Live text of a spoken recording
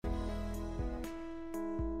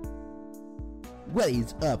What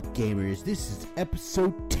is up, gamers? This is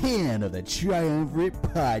episode 10 of the Triumvirate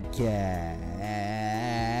Podcast.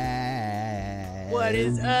 What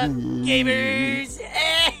is up, gamers?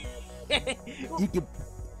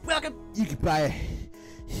 Welcome. You can buy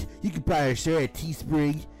our shirt at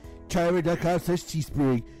Teespring,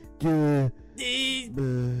 triumvirate.com/Teespring.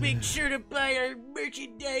 Make sure to buy our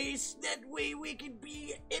merchandise. That way we can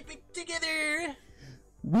be epic together.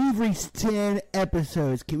 We've reached 10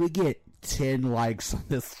 episodes. Can we get 10 likes on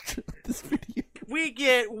this video? We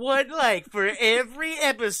get 1 like for every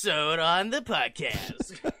episode on the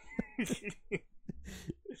podcast. This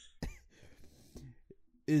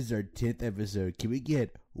is our 10th episode. Can we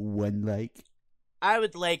get 1 like? I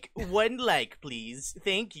would like 1 like, please.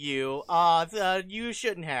 Thank you. You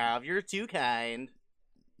shouldn't have. You're too kind.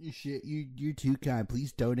 You're too kind.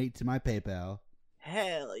 Please donate to my PayPal.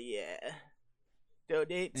 Hell yeah.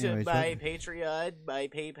 Donate to my Patreon, my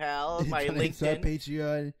PayPal, my LinkedIn. To my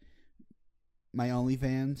Patreon, my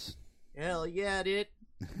OnlyFans. Hell yeah, dude.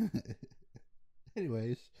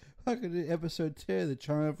 Anyways, welcome to episode 10 of the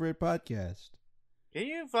Triumvirate Podcast. Can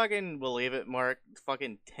you fucking believe it, Mark?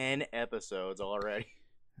 Fucking 10 episodes already.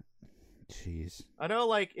 Jeez. I know,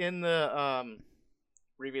 like, in the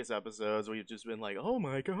previous episodes, we've just been like, oh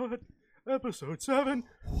my god, episode 7,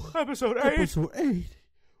 episode 8. Episode 8.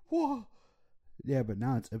 Whoa. Yeah, but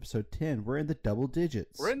now it's episode 10. We're in the double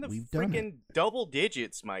digits. We're in the freaking double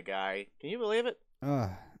digits, my guy. Can you believe it?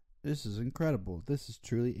 This is incredible. This is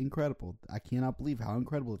truly incredible. I cannot believe how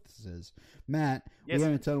incredible this is. Matt, yes. We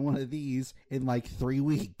haven't done one of these in like 3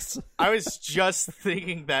 weeks. I was just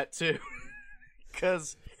thinking that too.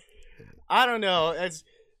 Because, I don't know. It's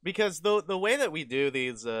because the way that we do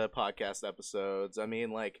these podcast episodes, I mean,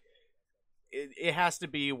 like, it has to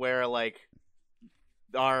be where, like,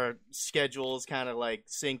 our schedules kind of, like,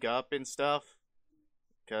 sync up and stuff.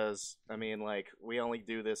 Because, I mean, like, we only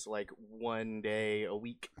do this, like, 1 day a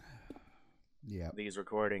week. Yeah. These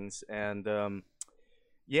recordings. And,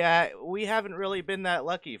 yeah, we haven't really been that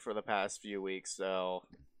lucky for the past few weeks, so...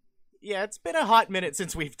 Yeah, it's been a hot minute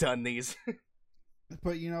since we've done these.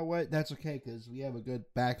 But you know what? That's okay, because we have a good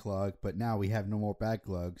backlog, but now we have no more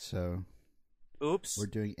backlog, so... Oops. We're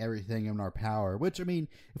doing everything in our power. Which, I mean,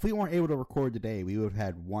 if we weren't able to record today, we would have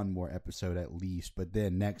had 1 more episode at least. But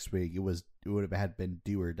then next week, it would have had been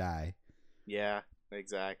do or die. Yeah,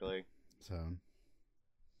 exactly. So,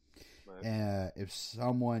 if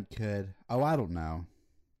someone could, I don't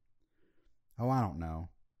know,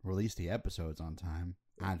 release the episodes on time.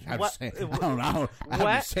 I'm just saying. I don't know. I'm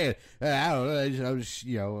just saying. I don't know. I'm just,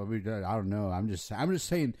 I don't know. I'm just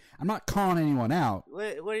saying. I'm not calling anyone out.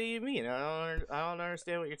 What do you mean? I don't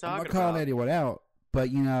understand what you're talking about. I'm not calling anyone out, but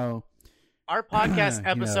our podcast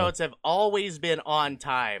episodes have always been on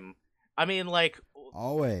time. I mean, like,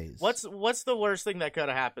 always. What's the worst thing that could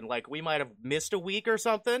have happened? Like, we might have missed a week or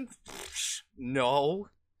something. No.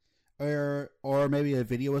 Or maybe a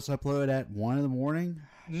video was uploaded at 1 a.m.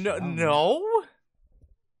 No.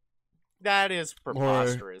 That is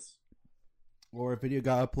preposterous. Or a video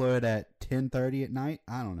got uploaded at 10:30 at night.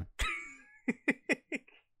 I don't know.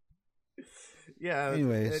 Yeah.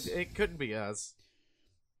 Anyways, it couldn't be us.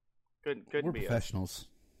 Couldn't we're be professionals. Us.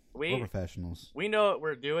 We're professionals. We know what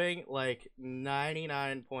we're doing like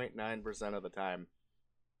 99.9% of the time.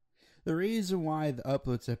 The reason why the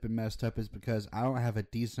uploads have been messed up is because I don't have a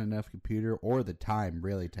decent enough computer or the time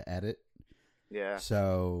really to edit. Yeah.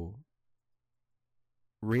 So.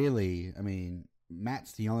 Really, I mean,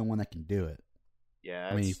 Matt's the only one that can do it. Yeah.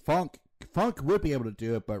 I mean, Funk would be able to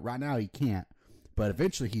do it, but right now he can't. But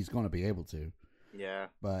eventually he's going to be able to. Yeah.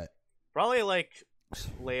 But probably like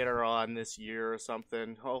later on this year or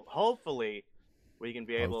something. Hopefully we can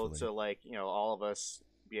be able to, like, all of us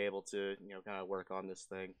be able to, kind of work on this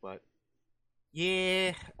thing. But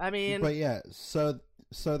yeah, I mean. But yeah, so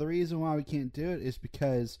the reason why we can't do it is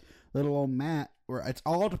because little old Matt, it's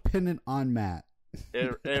all dependent on Matt.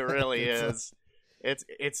 It really is.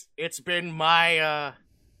 It's been my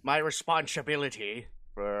my responsibility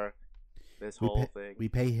for this whole thing. We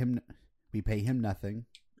pay him nothing.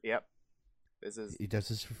 Yep. He does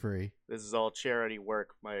this for free. This is all charity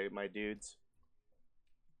work, my dudes.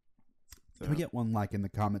 So. Can we get 1 like in the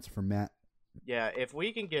comments for Matt? Yeah, if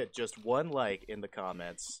we can get just 1 like in the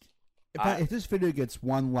comments. If this video gets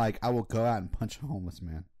 1 like, I will go out and punch a homeless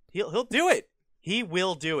man. He'll do it. He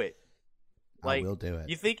will do it. Like, I will do it.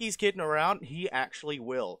 You think he's kidding around? He actually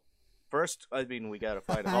will. First, I mean, we gotta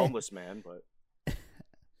find a homeless man, but...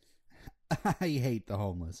 I hate the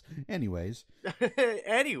homeless. Anyways.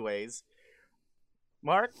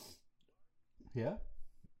 Mark? Yeah?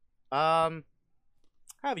 How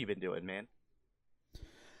have you been doing, man?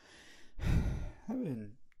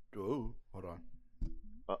 been. Oh, hold on.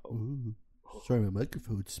 Uh-oh. Sorry, my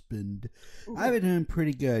microphone spinned. I've been doing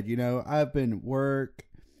pretty good. You know, I've been at work.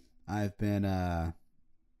 I've been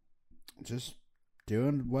just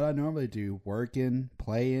doing what I normally do. Working,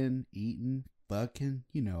 playing, eating, fucking.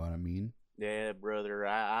 You know what I mean. Yeah, brother.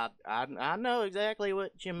 I know exactly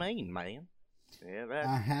what you mean, man. Yeah,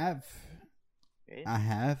 I have. Yeah. I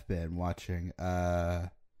have been watching.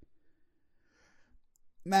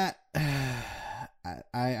 Matt,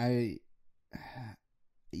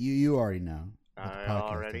 You already know. I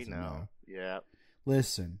already know. Yeah.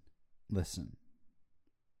 Listen.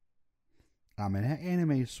 I'm in an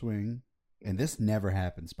anime swing, and this never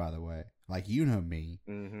happens, by the way. Like, you know me.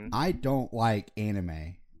 Mm-hmm. I don't like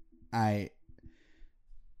anime. I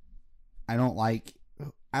don't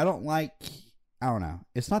know.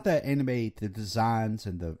 It's not that anime, the designs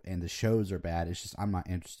and the shows are bad. It's just I'm not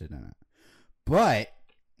interested in it. But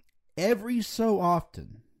every so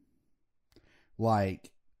often,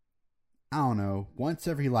 like, I don't know, once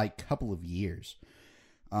every like couple of years,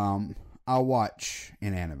 I'll watch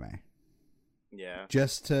an anime. Yeah.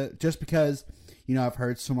 Just because, you know, I've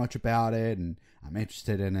heard so much about it and I'm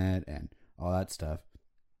interested in it and all that stuff.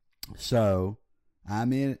 So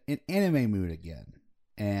I'm in an anime mood again.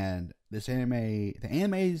 And this anime, the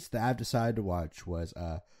animes that I've decided to watch was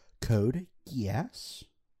Code Geass.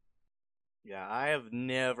 Yeah, I have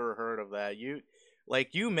never heard of that. You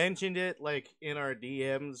mentioned it like in our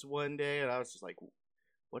DMs one day, and I was just like,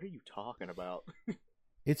 "What are you talking about?"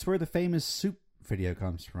 It's where the famous soup video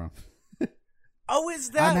comes from. Oh,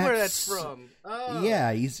 is that where that's from? Oh.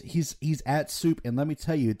 Yeah, he's at Soup, and let me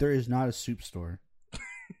tell you, there is not a soup store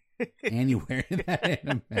anywhere in that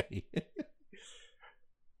anime.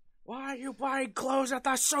 Why are you buying clothes at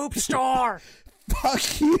the soup store?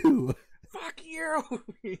 Fuck you. Fuck you.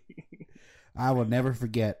 I will never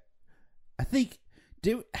forget. I think,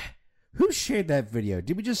 who shared that video?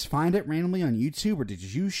 Did we just find it randomly on YouTube, or did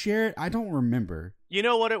you share it? I don't remember. You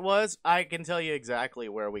know what it was? I can tell you exactly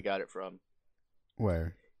where we got it from.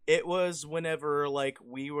 Where? It was whenever, like,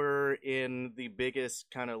 we were in the biggest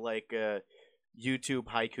kind of, like, YouTube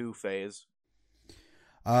haiku phase.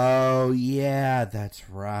 Oh, yeah, that's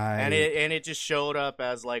right. And it just showed up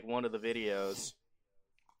as, like, one of the videos.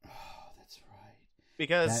 Oh, that's right.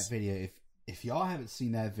 Because... that video, if y'all haven't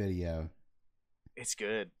seen that video... it's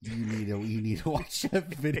good. You need to watch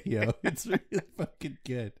that video. It's really fucking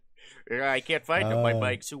good. I can't find it. My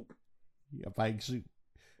bike soup. Yeah, bike soup.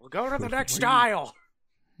 Well, go to the next aisle.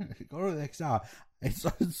 Go to the next aisle. It's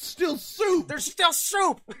still soup. There's still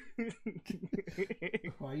soup.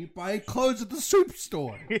 Why are you buying clothes at the soup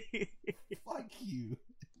store? Fuck you.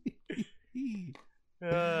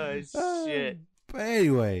 Oh, shit. But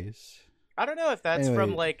anyways. I don't know if that's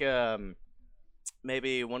from, like,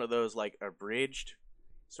 maybe one of those, like, abridged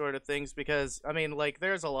sort of things, because, I mean, like,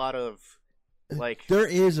 there's a lot of, like... there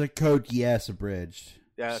is a Code Geass abridged.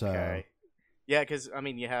 Okay. So. Yeah, because, I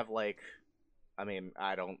mean, you have, like... I mean,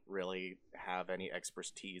 I don't really have any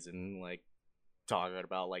expertise in, like, talking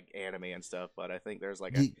about, like, anime and stuff, but I think there's,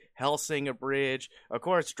 like, a Hellsing abridged. Of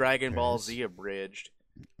course, Dragon Ball Z abridged.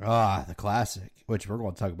 Ah, the classic, which we're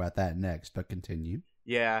going to talk about that next, but continue.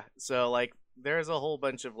 Yeah, so, like, there's a whole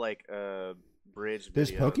bunch of, like, bridge videos.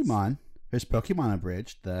 There's Pokemon. There's Pokemon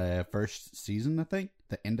abridged, the first season, I think,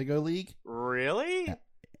 the Indigo League. Really?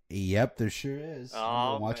 Yep, there sure is. Oh, I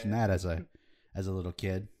remember watching that as a little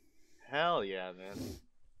kid. Hell yeah, man.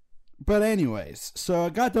 But anyways, so I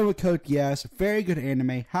got done with Code Geass. Very good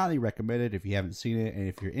anime. Highly recommended if you haven't seen it and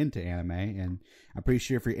if you're into anime. And I'm pretty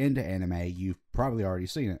sure if you're into anime, you've probably already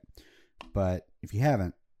seen it. But if you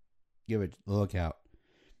haven't, give it a look out.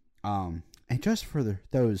 And just for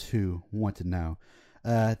those who want to know,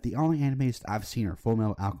 the only animes I've seen are Full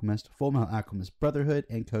Metal Alchemist, Full Metal Alchemist Brotherhood,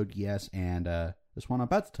 and Code Geass. And this one I'm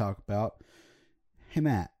about to talk about. Hey,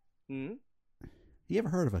 Matt. Hmm? You ever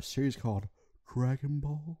heard of a series called Dragon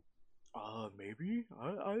Ball? Maybe.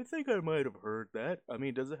 I think I might have heard that. I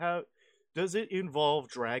mean, does it involve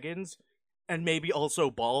dragons and maybe also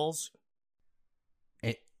balls?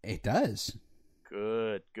 It does.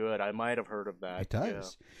 Good. I might have heard of that. It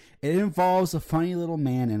does. Yeah. It involves a funny little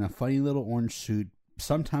man in a funny little orange suit,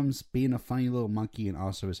 sometimes being a funny little monkey, and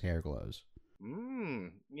also his hair glows.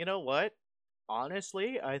 You know what?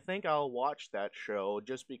 Honestly, I think I'll watch that show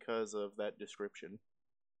just because of that description.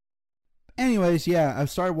 Anyways, yeah, I've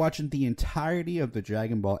started watching the entirety of the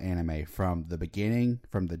Dragon Ball anime from the beginning,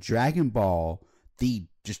 from the Dragon Ball,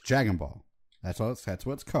 just Dragon Ball. That's what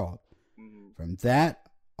it's called. Mm. From that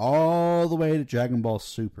all the way to Dragon Ball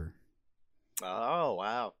Super. Oh,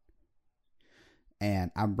 wow.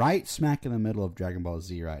 And I'm right smack in the middle of Dragon Ball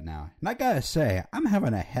Z right now. And I gotta say, I'm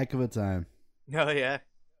having a heck of a time. Oh, yeah?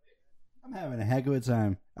 I'm having a heck of a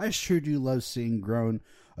time. I sure do love seeing grown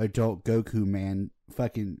adult Goku, man,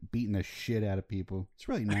 fucking beating the shit out of people. It's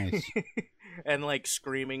really nice. And, like,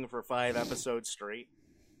 screaming for 5 episodes straight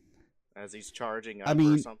as he's charging up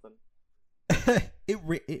or something.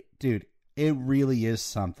 Dude, it really is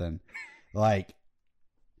something. Like,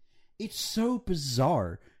 it's so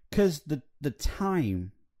bizarre. Because the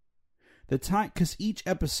time, because each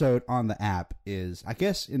episode on the app is, I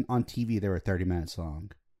guess on TV they were 30 minutes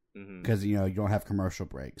long. Because, you don't have commercial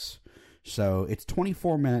breaks. So it's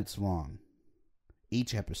 24 minutes long,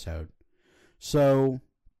 each episode. So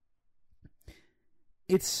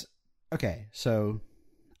it's, okay, so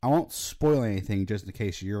I won't spoil anything just in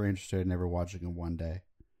case you're interested in ever watching it one day.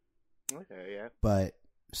 Okay, yeah. But,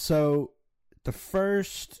 so, the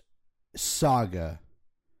first saga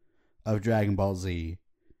of Dragon Ball Z,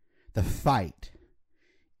 the fight,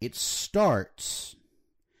 it starts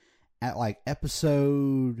at like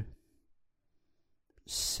episode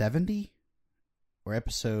 70 or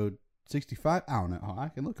episode 65. I don't know. I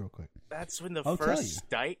can look real quick. That's when the first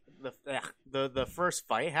fight, the first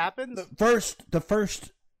fight happens.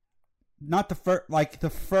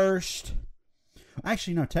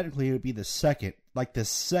 Actually, no. Technically, it would be the second. Like the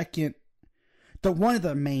second. One of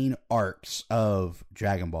the main arcs of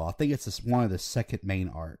Dragon Ball. I think it's one of the second main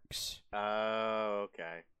arcs. Oh,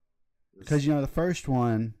 okay. Because, the first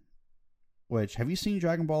one, which, have you seen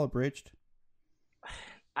Dragon Ball Abridged?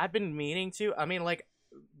 I've been meaning to. I mean, like,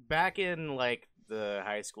 back in, like, the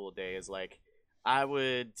high school days, like, I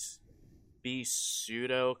would be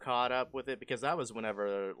pseudo caught up with it because that was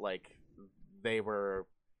whenever, like, they were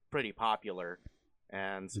pretty popular.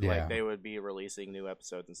 And, like, they would be releasing new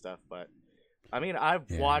episodes and stuff, but I mean, I've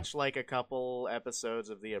watched, like, a couple episodes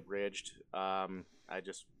of the Abridged. I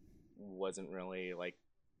just wasn't really, like,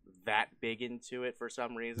 that big into it for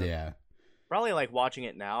some reason. Yeah. Probably, like, watching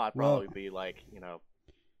it now, I'd probably be, like,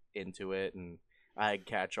 into it, and I'd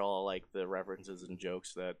catch all, like, the references and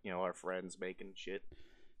jokes that, our friends make and shit.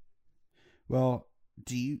 Well,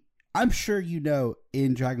 I'm sure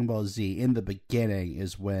in Dragon Ball Z, in the beginning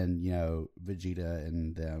is when, Vegeta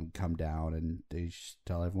and them come down and they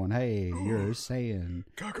tell everyone, hey, you're Saiyan.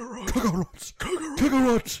 Kakarot!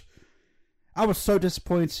 I was so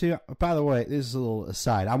disappointed too. By the way, this is a little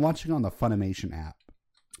aside. I'm watching on the Funimation app.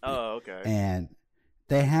 Oh, okay. And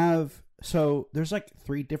they have, there's like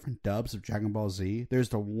 3 different dubs of Dragon Ball Z. There's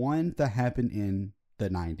the one that happened in the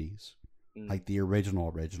 90s, like the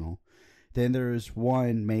original. Then there's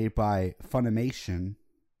one made by Funimation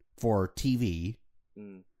for TV,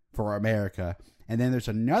 for America. And then there's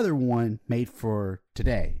another one made for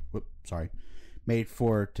today. Made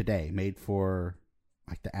for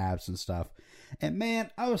like the abs and stuff. And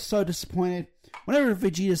man, I was so disappointed. Whenever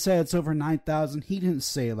Vegeta said it's over 9,000, he didn't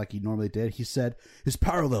say it like he normally did. He said his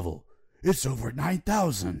power level, it's over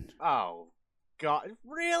 9,000. Oh, God.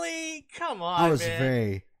 Really? Come on, I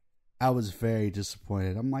was very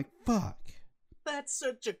disappointed. I'm like, fuck. That's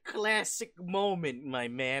such a classic moment, my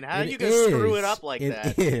man. How are you going to screw it up like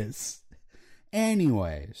that? It is.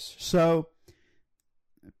 Anyways, so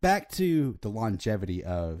back to the longevity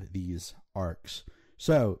of these arcs.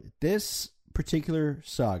 So this particular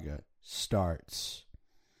saga starts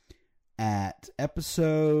at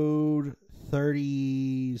episode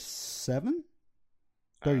 37?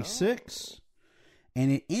 36?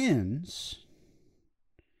 And it ends...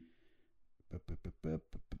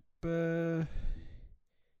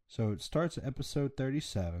 So it starts at episode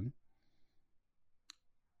 37.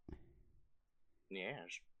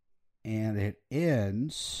 Yes. And it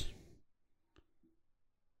ends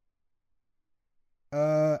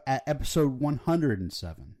at episode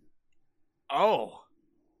 107. Oh.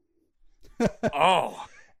 Oh.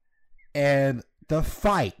 And the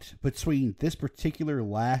fight between this particular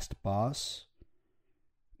last boss,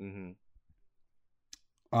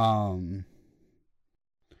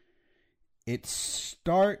 it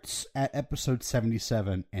starts at episode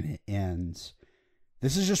 77 and it ends.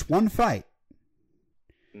 This is just one fight.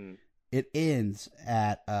 It ends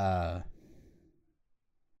at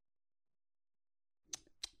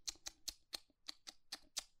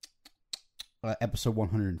episode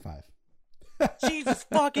 105. Jesus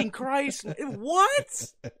fucking Christ.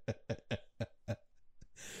 What?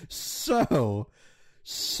 So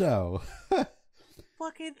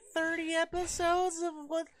fucking 30 episodes of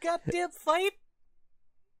what goddamn fight?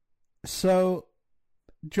 So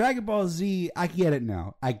Dragon Ball Z, I get it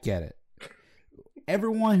now. I get it.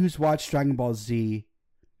 Everyone who's watched Dragon Ball Z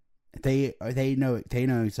They know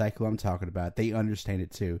exactly what I'm talking about. They understand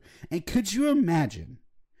it too. And could you imagine,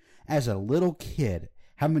 as a little kid,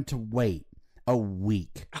 having to wait a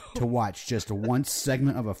week to watch just one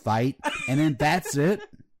segment of a fight, and then that's it?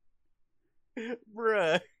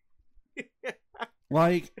 Bruh.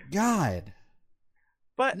 Like, God.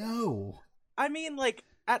 But no. I mean, like,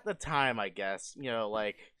 at the time, I guess, you know,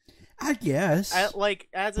 like, I guess.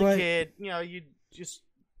 as a kid, you know, you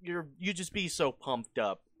just be so pumped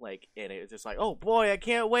up, like, in it. It's just like, oh boy, I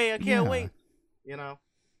can't wait, wait. You know?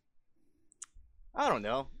 I don't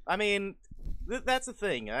know. I mean, that's the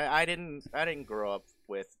thing. I didn't grow up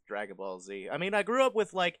with Dragon Ball Z. I mean, I grew up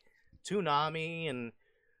with, like, Toonami and,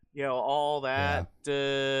 you know, all that,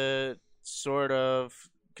 sort of,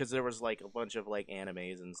 because there was, like, a bunch of, like,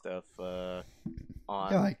 animes and stuff on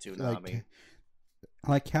Toonami.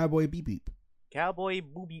 Like Cowboy Beep Beep. Cowboy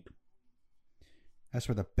Boop Beep. That's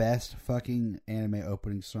where the best fucking anime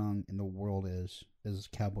opening song in the world is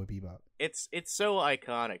Cowboy Bebop. It's so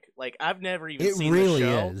iconic. Like, I've never even it seen really the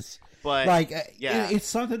show. Is. But like, yeah, it's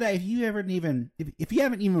something that if you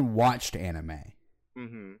haven't even watched anime,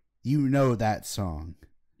 you know that song.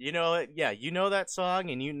 You know it. Yeah, you know that song,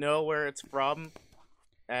 and you know where it's from,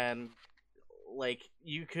 and like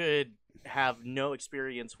you could have no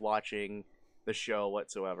experience watching the show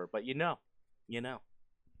whatsoever, but you know. Yeah.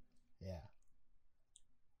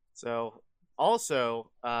 So also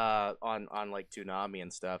on like Toonami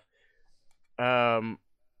and stuff,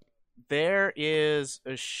 there is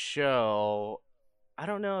a show. I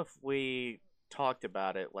don't know if we talked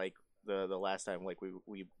about it like the last time, like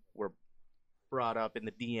we were brought up in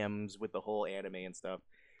the DMs with the whole anime and stuff.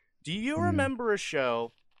 Do you remember a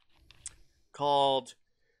show called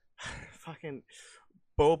fucking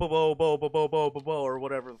Bo Bo Bo Bo Bo Bo Bo Bo Bo or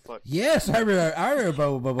whatever the fuck? Yes, I remember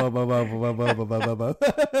Bo Bo Bo Bo Bo Bo Bo Bo Bo Bo.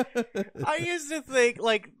 I used to think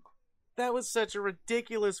like that was such a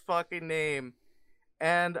ridiculous fucking name,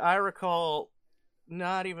 and I recall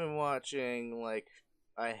not even watching like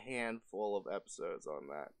a handful of episodes on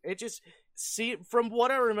that. It just from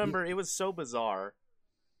what I remember, it was so bizarre.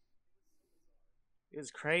 It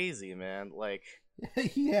was crazy, man. Like,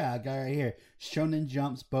 yeah, guy right here, Shonen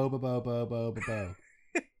Jumps, Bo Bo Bo Bo Bo Bo Bo.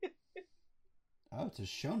 Oh, it's a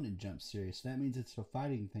Shonen Jump series. So that means it's a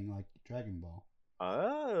fighting thing like Dragon Ball.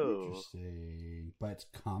 Oh, interesting. But it's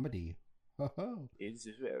comedy. Ho-ho. It's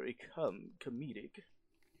very comedic.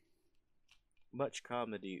 Much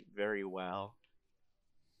comedy, very well.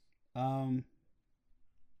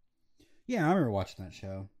 Yeah, I remember watching that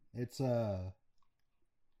show. It's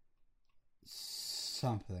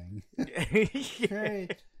something. Very,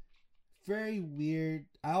 very weird.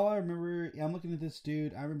 All I remember, I'm looking at this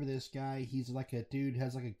dude. I remember this guy. He's like a dude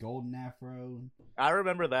has like a golden afro. I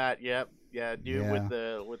remember that. Yep, yeah, dude with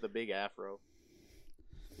the big afro.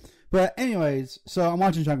 But anyways, so I'm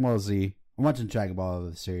watching Dragon Ball Z. I'm watching Dragon Ball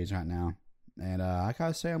the series right now, and I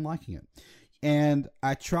gotta say I'm liking it. And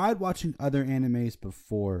I tried watching other animes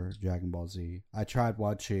before Dragon Ball Z. I tried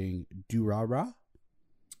watching Durara,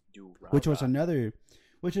 which was another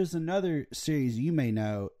series you may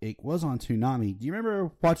know. It was on Toonami. Do you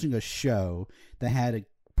remember watching a show that had a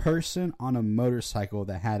person on a motorcycle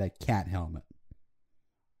that had a cat helmet?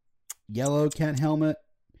 Yellow cat helmet,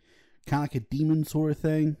 kind of like a demon sort of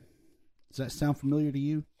thing. Does that sound familiar to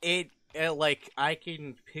you? Like, I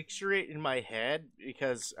can picture it in my head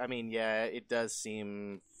because, I mean, yeah, it does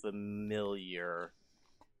seem familiar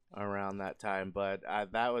around that time, but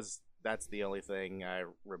that's the only thing I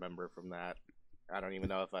remember from that. I don't even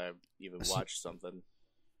know if I even watched something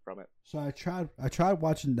from it. So I tried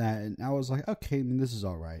watching that, and I was like, okay, this is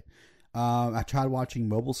all right. I tried watching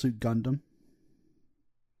Mobile Suit Gundam.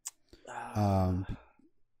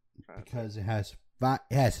 Because it has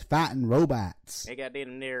fighting robots. They got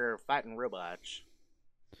in there fighting robots.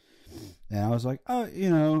 And I was like, oh,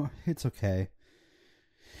 it's okay.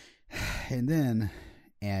 And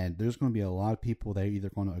there's going to be a lot of people that are either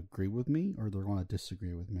going to agree with me or they're going to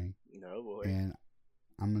disagree with me. No boy. And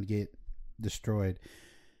I'm going to get destroyed.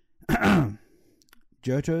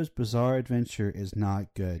 JoJo's Bizarre Adventure is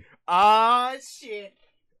not good. Oh, shit.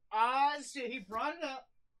 He brought it up.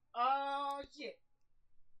 Oh, shit.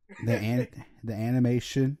 The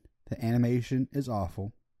animation is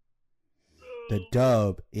awful. The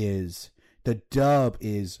dub is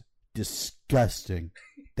disgusting.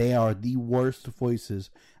 They are the worst voices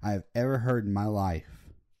I've ever heard in my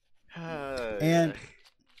life. And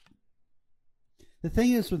the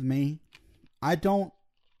thing is with me, I don't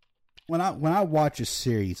when I watch a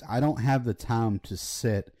series, I don't have the time to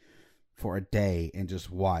sit for a day and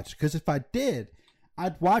just watch. Because if I did,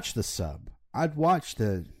 I'd watch the sub. I'd watch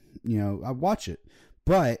I'd watch it.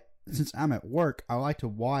 But since I'm at work, I like to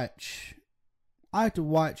watch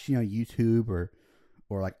YouTube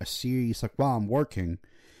or like a series like while I'm working.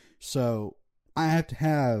 So I have to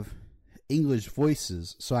have English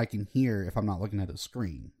voices so I can hear if I'm not looking at the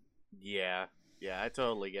screen. Yeah, I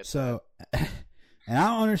totally get so, that. And I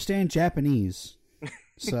don't understand Japanese.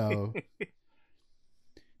 So,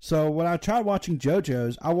 when I tried watching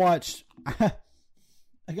JoJo's,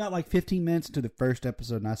 I got like 15 minutes into the first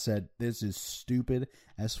episode and I said, this is stupid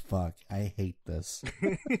as fuck. I hate this.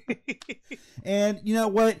 And you know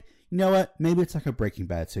what? Maybe it's like a Breaking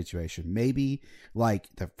Bad situation. Maybe like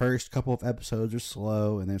the first couple of episodes are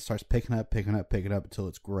slow and then it starts picking up until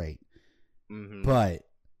it's great. Mm-hmm. But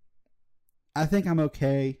I think I'm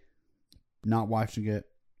okay not watching it.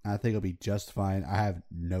 I think it'll be just fine. I have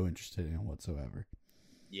no interest in it whatsoever.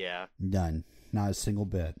 Yeah. None. Not a single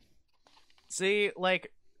bit. See,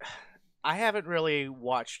 like, I haven't really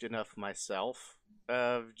watched enough myself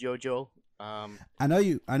of JoJo. I know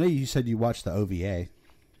you said you watched the OVA.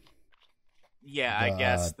 Yeah, I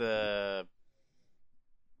guess the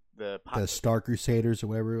Star Crusaders or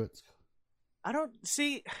whatever it's. I don't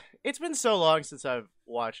see. It's been so long since I've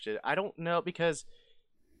watched it. I don't know because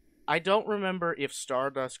I don't remember if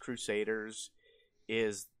Stardust Crusaders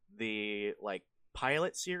is the like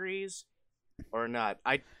pilot series or not.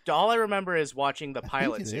 All I remember is watching the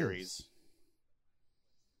pilot series.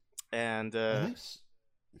 And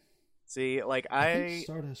see, like I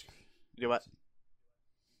Stardust. Do what?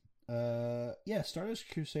 Yeah, Stardust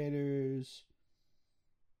Crusaders.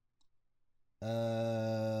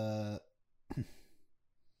 I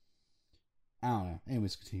don't know.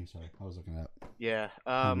 Anyways, continue. Sorry, I was looking it up. Yeah.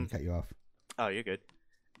 Cut you off. Oh, you're good.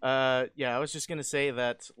 Yeah, I was just gonna say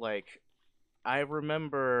that, like, I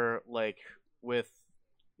remember, like, with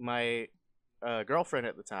my girlfriend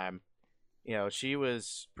at the time, she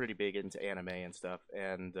was pretty big into anime and stuff,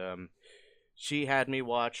 and she had me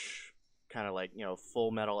watch kind of like,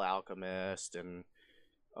 Full Metal Alchemist and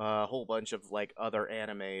a whole bunch of like other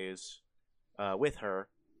animes with her.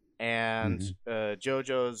 And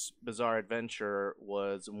JoJo's Bizarre Adventure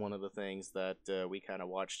was one of the things that we kind of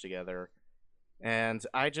watched together. And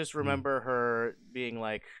I just remember her being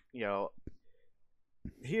like,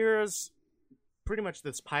 here's pretty much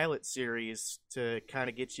this pilot series to kind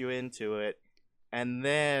of get you into it. And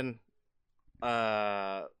then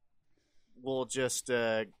we'll just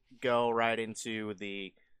go right into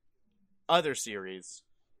the other series.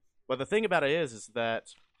 But the thing about it is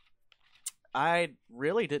that I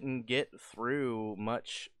really didn't get through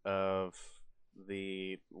much of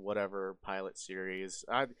the whatever pilot series.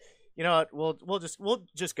 You know what? We'll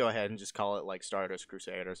just go ahead and just call it like Stardust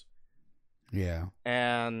Crusaders. Yeah.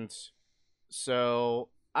 And so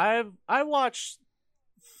I watched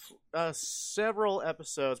several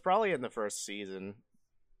episodes, probably in the first season,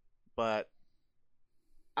 but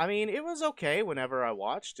I mean it was okay whenever I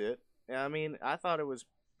watched it. I mean I thought it was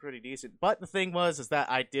pretty decent. But the thing is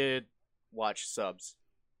that I did watch subs.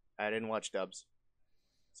 I didn't watch dubs.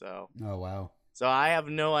 So. Oh wow. So I have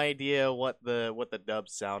no idea what the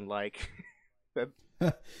dubs sound like.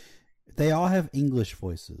 They all have English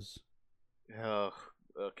voices. Oh,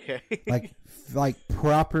 okay. like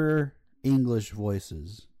proper English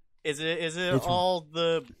voices. Is it all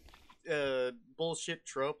the bullshit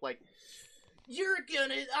trope like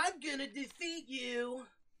I'm gonna defeat you?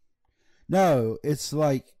 No, it's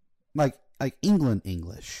like England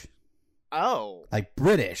English. Oh. Like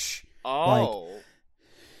British. Oh.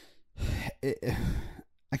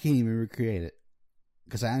 I can't even recreate it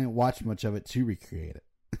because I didn't watch much of it to recreate it.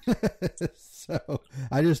 So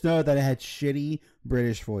I just know that it had shitty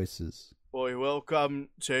British voices. Boy, welcome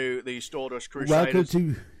to the Stardust Crusaders. Welcome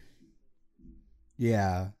to.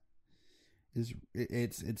 Yeah,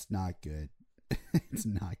 it's not good. It's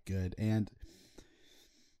not good, and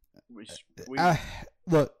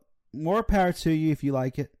look, more power to you if you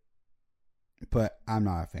like it, but I'm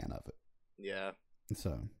not a fan of it. Yeah.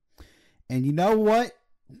 So, and you know what?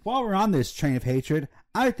 While we're on this train of hatred,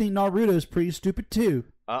 I think Naruto's pretty stupid too.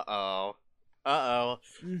 Uh-oh.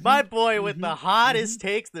 My boy with the hottest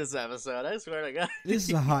takes this episode, I swear to God. This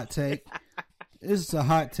is a hot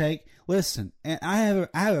take. Listen, and I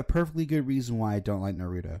have a perfectly good reason why I don't like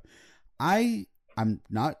Naruto. I'm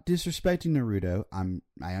not disrespecting Naruto. I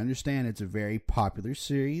understand it's a very popular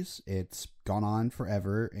series. It's gone on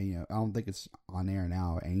forever, and I don't think it's on air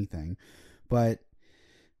now or anything. But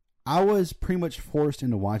I was pretty much forced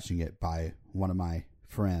into watching it by one of my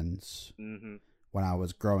friends when I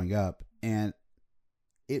was growing up, and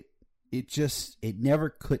it never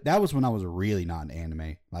could. That was when I was really not an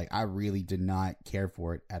anime. Like I really did not care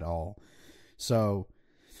for it at all. So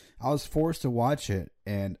I was forced to watch it,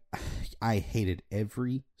 and I hated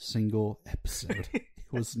every single episode. It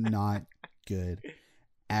was not good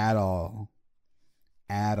at all.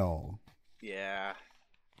 At all. Yeah.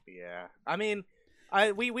 I mean,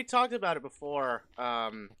 we talked about it before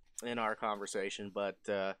in our conversation, but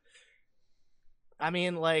I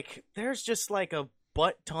mean, like, there's just like a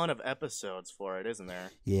butt ton of episodes for it, isn't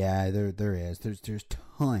there? Yeah, there is. There's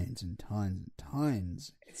tons and tons and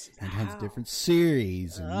tons of different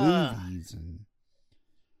series and movies,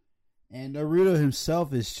 and Naruto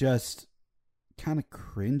himself is just kind of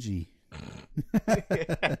cringy.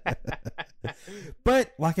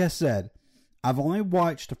 But like I said, I've only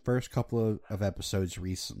watched the first couple of episodes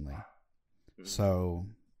recently, so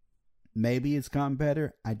maybe it's gotten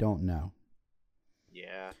better. I don't know.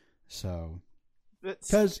 Yeah. So,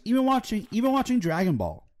 because even watching Dragon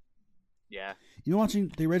Ball, yeah, even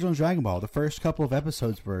watching the original Dragon Ball, the first couple of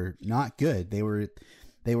episodes were not good. They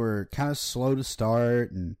were kind of slow to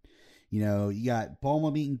start, and you got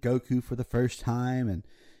Bulma meeting Goku for the first time, and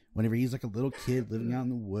whenever he's like a little kid living out in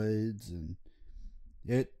the woods, and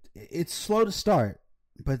it's slow to start,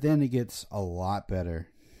 but then it gets a lot better.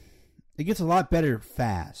 It gets a lot better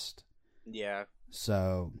fast. Yeah.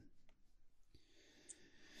 So,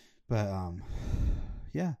 but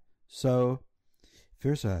yeah. So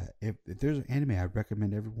if there's an anime I'd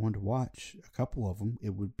recommend everyone to watch, a couple of them, it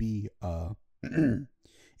would be in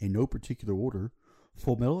no particular order,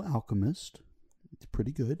 Full Metal Alchemist. It's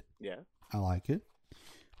pretty good. Yeah. I like it.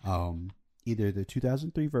 Either the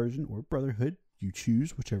 2003 version or Brotherhood. You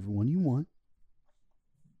choose whichever one you want.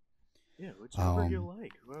 Yeah, whichever you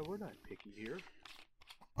like. Well, we're not picky here.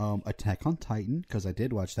 Attack on Titan, because I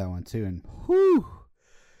did watch that one too, and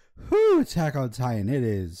Attack on Titan, it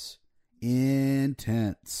is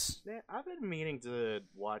intense. Yeah, I've been meaning to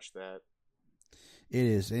watch that. It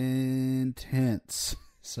is intense.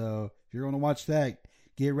 So if you're going to watch that,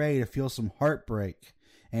 get ready to feel some heartbreak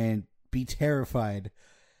and be terrified.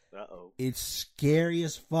 Uh-oh. It's scary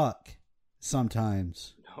as fuck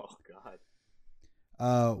sometimes. Oh,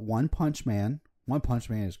 God. One Punch Man. One Punch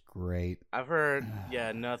Man is great. I've heard,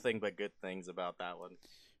 nothing but good things about that one.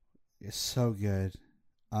 It's so good.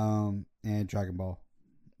 And Dragon Ball.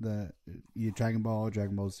 Dragon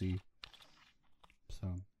Ball Z. So.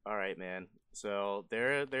 All right, man. So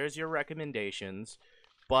there's your recommendations.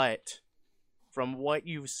 But from what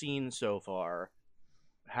you've seen so far,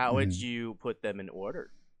 how would you put them in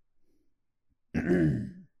order?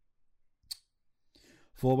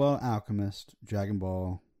 Full Metal Alchemist, Dragon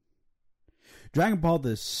Ball.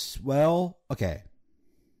 Okay.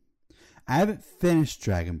 I haven't finished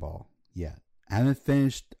Dragon Ball yet. I haven't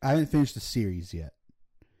finished the series yet.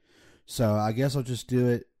 So I guess I'll just do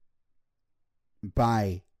it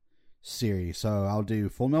by series. So I'll do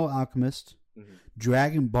Full Metal Alchemist,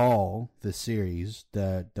 Dragon Ball, the series,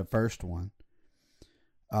 the first one.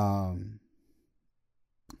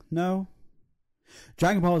 No.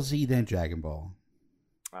 Dragon Ball Z, then Dragon Ball.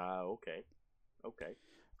 Okay.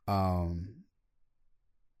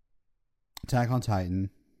 Attack on Titan,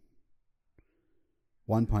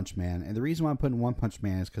 One Punch Man, and the reason why I'm putting One Punch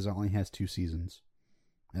Man is because it only has 2 seasons,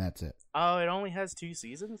 and that's it. Oh, it only has 2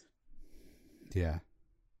 seasons? Yeah.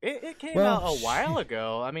 It came out a while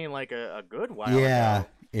ago. I mean, like a good while ago. Yeah,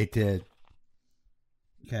 it did.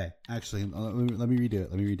 Okay, actually, let me redo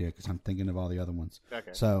it. Because I'm thinking of all the other ones.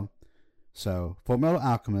 Okay. So Full Metal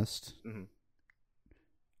Alchemist. Mm-hmm.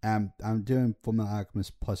 I'm doing Full Metal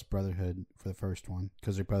Alchemist plus Brotherhood for the first one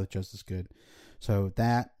because they're both just as good. So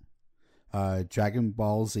that, Dragon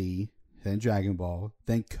Ball Z, then Dragon Ball,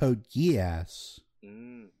 then Code Geass,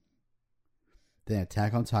 then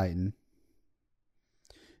Attack on Titan,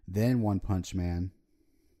 then One Punch Man,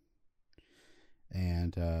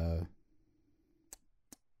 and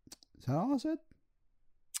is that all I said?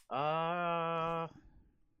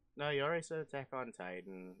 No, you already said Attack on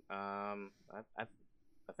Titan.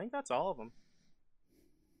 I think that's all of them.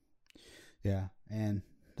 Yeah, and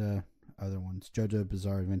the other ones. JoJo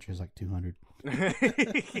Bizarre Adventure is like 200. And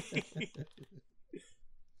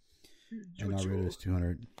Naruto is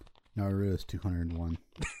 200. Naruto is 201.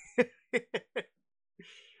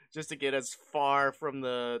 Just to get as far from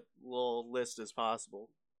the little list as possible.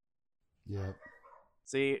 Yep.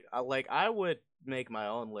 See, I would make my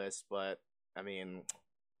own list, but, I mean,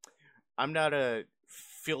 I'm not a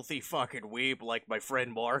filthy fucking weeb like my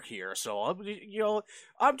friend Mark here, so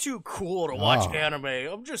I'm too cool to watch anime.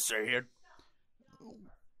 I'm just saying.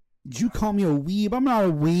 Did you call me a weeb? I'm not a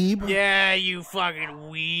weeb. Yeah, you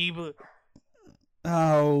fucking weeb.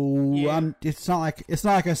 Oh, yeah. It's not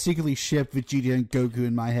like I secretly ship Vegeta and Goku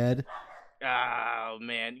in my head. Oh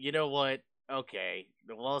man, you know what? Okay.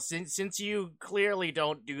 Well, since you clearly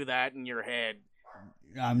don't do that in your head,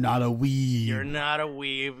 I'm not a weeb. You're not a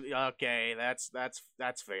weeb. Okay, that's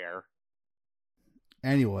fair.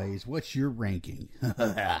 Anyways, what's your ranking?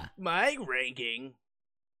 My ranking,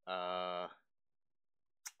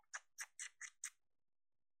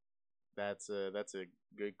 that's a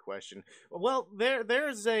good question. Well,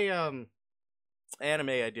 there's a anime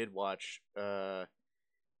I did watch around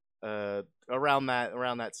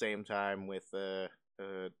that same time with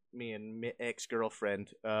me and my ex-girlfriend.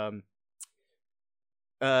 We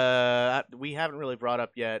haven't really brought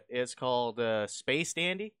up yet. It's called Space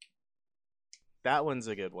Dandy. That one's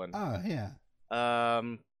a good one. Oh yeah.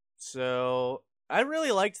 So I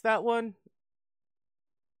really liked that one,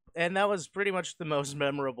 and that was pretty much the most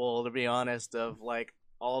memorable, to be honest, of like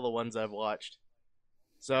all the ones I've watched.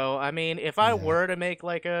 So I mean, if I were to make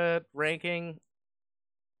like a ranking,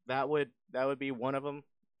 that would be one of them,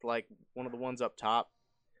 like one of the ones up top.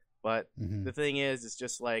 But the thing is, it's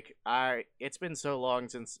just like it's been so long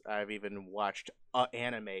since I've even watched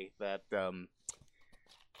anime that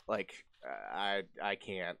I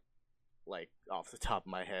can't, like, off the top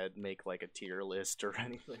of my head make like a tier list or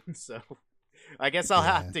anything. So I guess I'll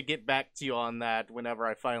have to get back to you on that whenever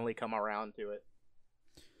I finally come around to it.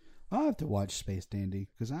 I'll have to watch Space Dandy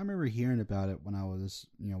because I remember hearing about it when I was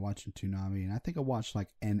watching Toonami, and I think I watched like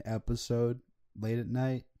an episode late at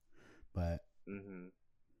night. But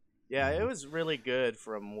yeah, it was really good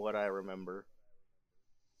from what I remember.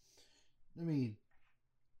 I mean,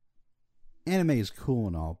 anime is cool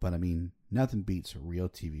and all, but I mean, nothing beats real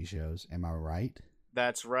TV shows. Am I right?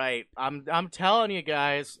 That's right. I'm telling you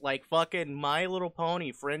guys, like fucking My Little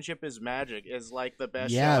Pony, Friendship is Magic is like the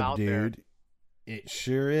best show out there. Yeah, dude. It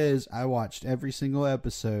sure is. I watched every single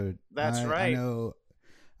episode. That's right. I know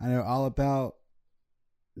all about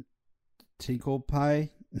Tinkle Pie.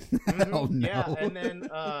 Oh, no. Yeah, and then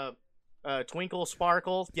Twinkle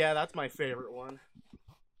Sparkle. Yeah, that's my favorite one.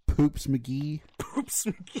 Poops McGee. Poops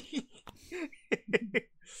McGee.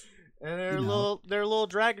 And their little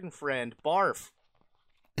dragon friend, Barf.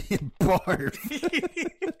 Barf.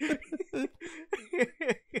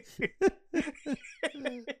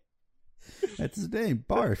 That's his name,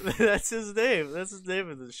 Barf. That's his name. That's his name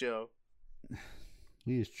of the show.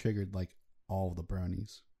 He just triggered like all the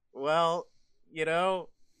bronies. Well,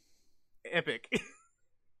 epic.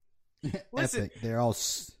 Listen, epic. They're all.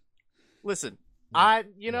 Listen, I'm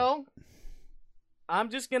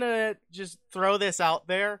just gonna throw this out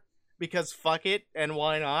there because fuck it and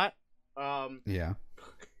why not? Yeah.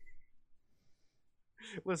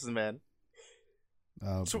 Listen, man.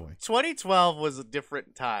 Oh boy. 2012 was a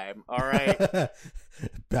different time, all right?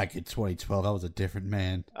 Back in 2012, I was a different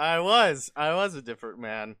man. I was a different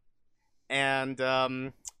man. And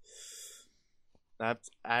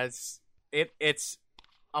it's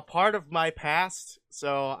a part of my past,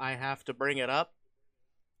 so I have to bring it up.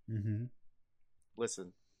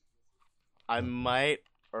 Listen, I might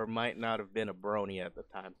or might not have been a brony at the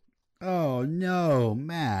time. Oh no,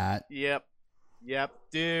 Matt. Yep,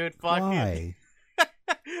 dude. Fuck why?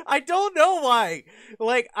 I don't know why.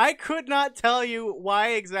 Like, I could not tell you why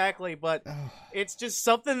exactly, but it's just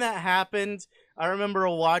something that happened. I remember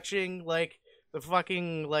watching like the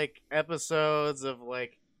fucking like episodes of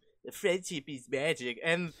like Friendship is Magic,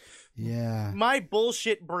 and my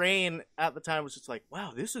bullshit brain at the time was just like,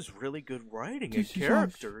 wow, this is really good writing and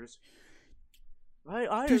characters.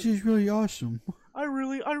 This is really awesome. I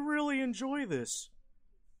really enjoy this.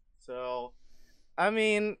 So, I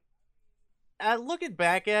mean, looking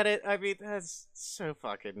back at it, I mean, that's so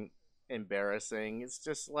fucking embarrassing. It's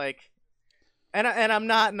just like, and I'm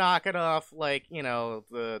not knocking off like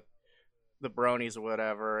the bronies or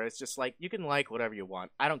whatever. It's just like, you can like whatever you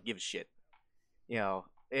want. I don't give a shit.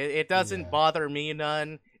 It doesn't bother me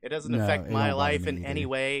none. It doesn't affect my life in any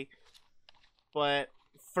way. But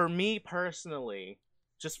for me personally,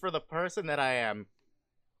 just for the person that I am,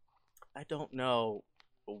 I don't know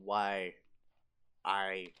why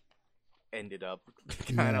I ended up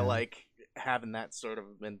kind of like having that sort of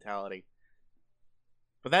mentality.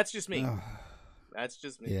 But that's just me. That's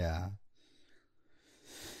just me. Yeah.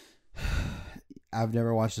 I've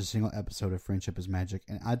never watched a single episode of Friendship is Magic,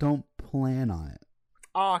 and I don't plan on it.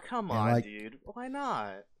 Oh, come on, dude. Why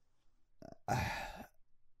not?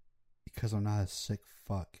 Because I'm not a sick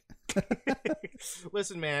fuck.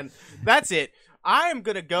 Listen, man, that's it. I'm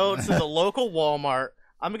going to go to the local Walmart.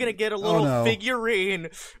 I'm going to get a little figurine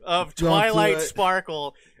of Twilight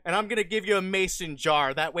Sparkle, and I'm going to give you a mason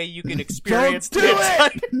jar. That way you can experience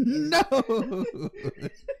it! No!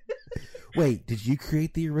 Wait, did you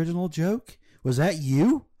create the original joke? Was that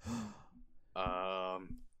you?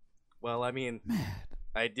 Well, I mean, Mad.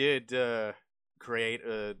 I did create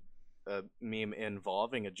a meme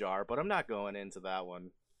involving a jar, but I'm not going into that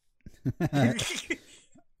one.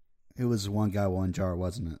 It was one guy, one jar,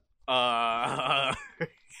 wasn't it?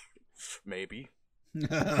 Maybe.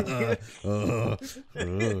 Yeah.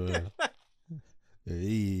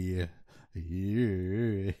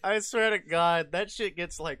 I swear to God, that shit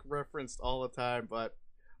gets like referenced all the time, but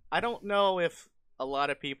I don't know if a lot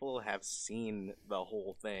of people have seen the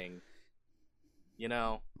whole thing. You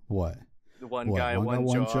know, What? the one What? guy, One guy,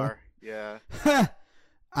 one one jar. jar? Yeah,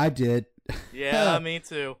 I did. yeah, me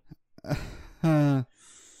too.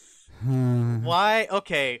 Why?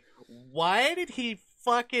 Okay, why did he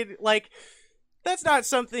fucking like? That's not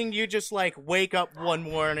something you just like wake up one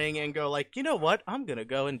morning and go like, you know what? I'm gonna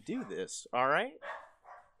go and do this. All right.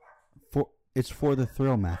 It's for the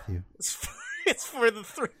thrill, Matthew. It's for the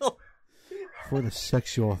thrill. For the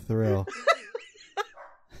sexual thrill.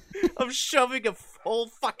 Of shoving a whole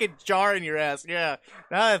fucking jar in your ass. Yeah.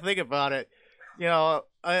 Now that I think about it, you know,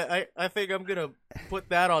 I think I'm gonna put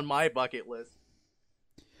that on my bucket list.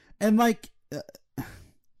 And like,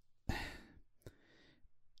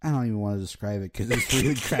 I don't even want to describe it because it's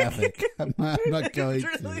really graphic. I'm not going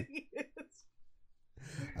to.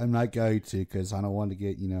 I'm not going to because I don't want to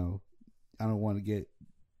get, I don't want to get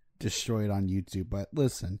destroyed on YouTube. But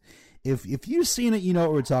listen, if you've seen it, you know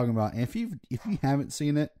what we're talking about. And if you haven't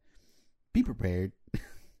seen it, be prepared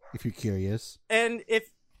if you're curious. And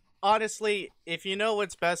honestly, if you know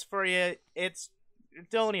what's best for you,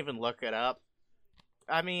 don't even look it up.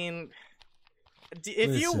 I mean,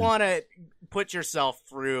 if you want to put yourself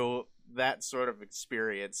through that sort of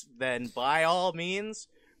experience, then by all means,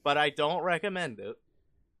 but I don't recommend it.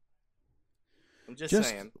 I'm just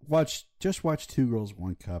saying. Watch Two Girls,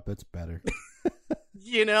 One Cup. It's better.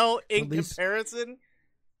 In comparison,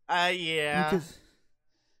 yeah. Because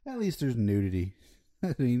at least there's nudity.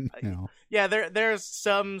 I mean, Yeah, there's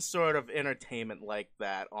some sort of entertainment like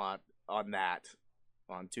that on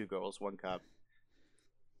Two Girls, One Cup.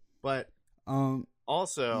 But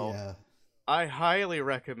also, yeah. I highly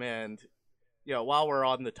recommend, while we're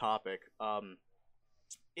on the topic,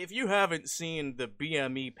 if you haven't seen the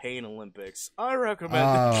BME Pain Olympics, I recommend.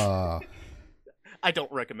 I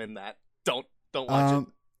don't recommend that. Don't watch it.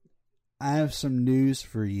 I have some news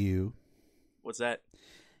for you. What's that?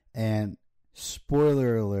 And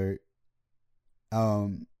spoiler alert.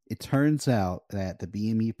 It turns out that the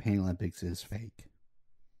BME Pain Olympics is fake.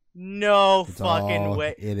 No fucking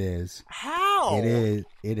way. It is. How? It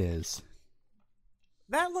is.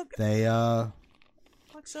 That looks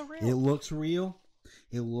so real. It looks real.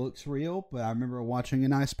 It looks real, but I remember watching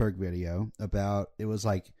an iceberg video about, it was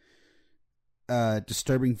like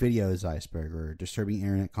disturbing videos iceberg or disturbing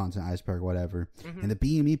internet content iceberg, whatever. Mm-hmm. And the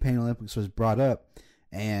BME Pain Olympics was brought up,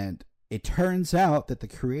 and it turns out that the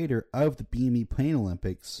creator of the BME Pain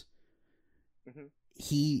Olympics, mm-hmm.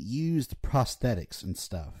 he used prosthetics and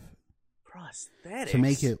stuff. Prosthetics? To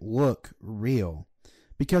make it look real.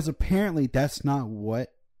 Because apparently that's not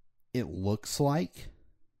what it looks like.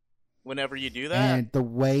 Whenever you do that? And the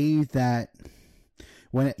way that...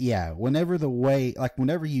 whenever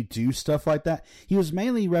you do stuff like that, he was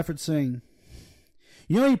mainly referencing...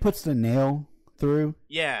 You know when he puts the nail through?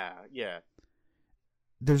 Yeah.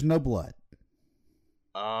 There's no blood.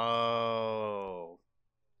 Oh...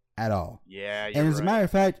 At all. Yeah, and as a matter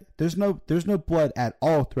of fact, there's no blood at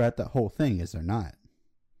all throughout the whole thing, is there not?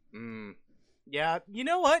 Yeah, you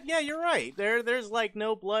know what? Yeah, you're right. There's like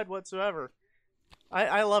no blood whatsoever.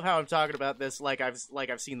 I love how I'm talking about this like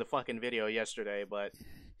I've seen the fucking video yesterday, but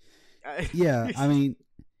yeah, I mean,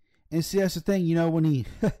 and see that's the thing, when he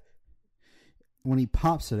when he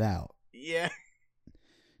pops it out, yeah,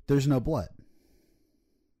 there's no blood.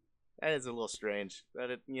 That is a little strange.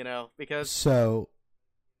 Because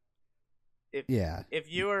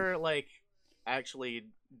if you were like actually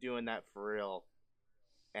doing that for real,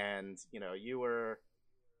 and you were,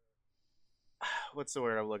 what's the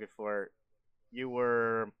word I'm looking for? You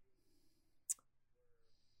were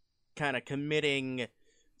kind of committing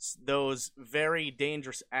those very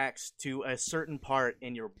dangerous acts to a certain part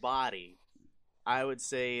in your body, I would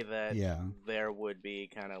say that there would be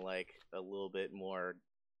kind of like a little bit more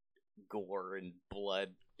gore and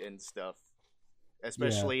blood and stuff.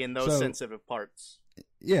 Especially in those sensitive parts.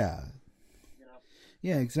 Yeah.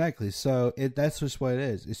 Yeah, exactly. So that's just what it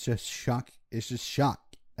is. It's just shock. It's just shock.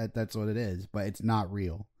 That's what it is. But it's not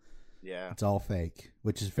real. Yeah. It's all fake,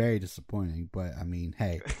 which is very disappointing. But I mean,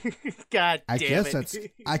 hey. God damn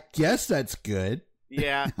I guess that's good.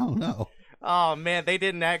 Yeah. I don't know. Oh man, they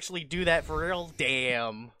didn't actually do that for real.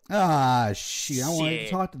 Damn. Ah, shit. I wanted to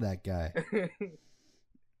talk to that guy.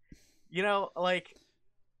 You know, like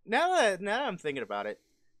now that I'm thinking about it,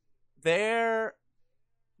 there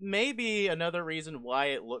may be another reason why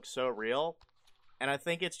it looks so real, and I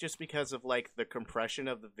think it's just because of like the compression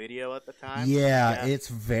of the video at the time. Yeah, it's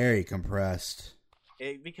very compressed.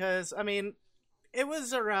 Because I mean, it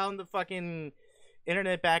was around the fucking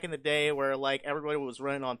internet back in the day where like everybody was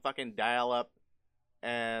running on fucking dial-up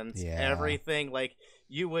and everything. Like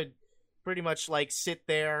you would pretty much like sit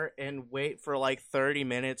there and wait for like 30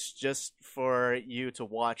 minutes just for you to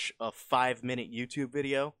watch a 5-minute YouTube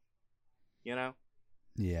video, you know?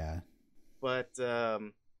 Yeah. But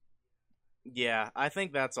yeah, I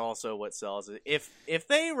think that's also what sells it. If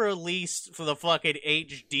they released for the fucking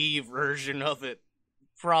HD version of it,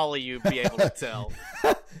 probably you'd be able to tell.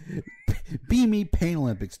 Beamy Pain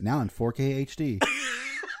Olympics now in 4K HD.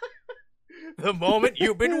 The moment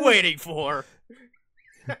you've been waiting for.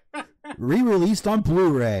 Re-released on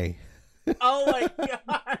Blu-ray. Oh my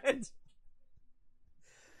god.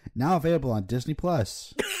 Now available on Disney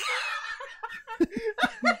Plus.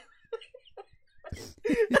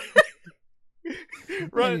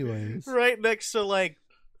 Right next to like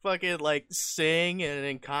fucking like Sing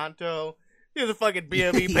and Encanto. You're the fucking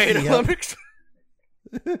BME Pain Olympics.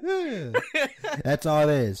 That's all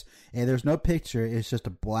it is. And there's no picture. It's just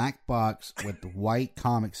a black box with white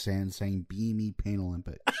Comic Sans saying BME Pain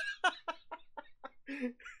Olympics.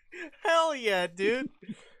 Hell yeah, dude.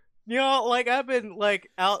 You know, like I've been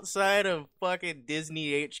like outside of fucking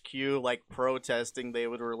Disney HQ like protesting they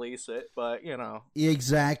would release it, but you know.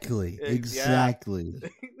 Exactly.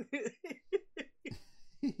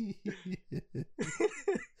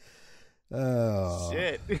 Oh.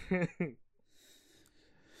 Shit.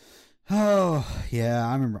 Oh, yeah,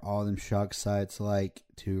 I remember all them shock sites like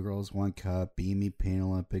 2 Girls, 1 Cup, BME Pain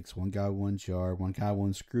Olympics, 1 Guy, 1 Jar, 1 Guy,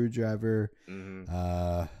 1 Screwdriver,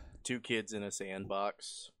 2 Kids in a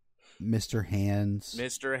Sandbox. Mr. Hands.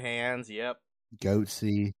 Yep.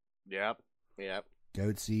 Goatsy. Yep.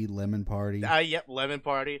 Goatsy, Lemon Party. Yep, Lemon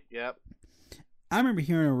Party, yep. I remember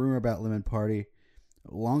hearing a rumor about Lemon Party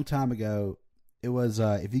a long time ago. It was,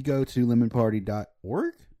 if you go to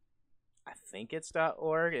lemonparty.org? I think it's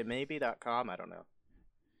 .org. It may be .com. I don't know.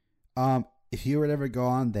 If you would ever go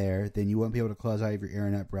on there, then you wouldn't be able to close out of your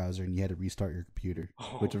internet browser, and you had to restart your computer.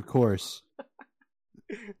 Oh. Which, of course,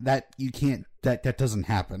 that doesn't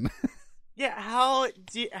happen. Yeah, how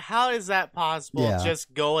is that possible? Yeah.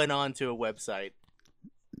 Just going onto a website.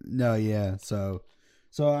 No, yeah. So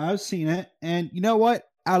I've seen it, and you know what?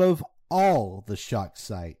 Out of all the shock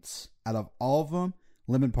sites, out of all of them,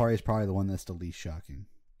 Lemon Party is probably the one that's the least shocking.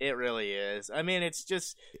 It really is. I mean, it's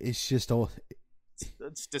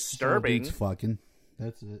disturbing. It's fucking.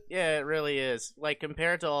 That's it. Yeah, it really is. Like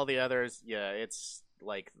compared to all the others, yeah, it's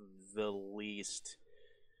like the least.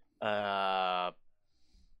 What's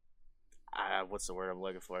the word I'm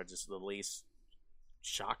looking for? Just the least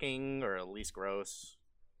shocking or least gross.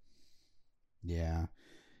 Yeah,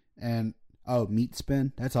 and Meat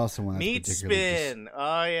Spin. That's also one. That's Meat Spin.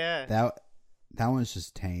 Oh yeah. That one's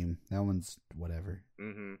just tame. That one's whatever.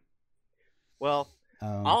 Mm-hmm. Well,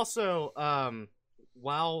 also,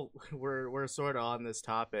 while we're sort of on this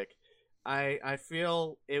topic, I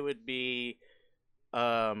feel it would be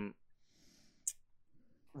wrong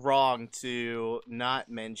to not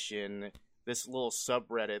mention this little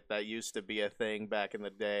subreddit that used to be a thing back in the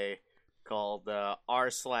day called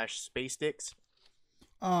r/SpaceDicks.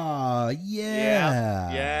 Oh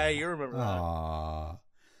yeah. Yeah, you remember that.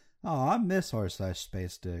 Oh, I miss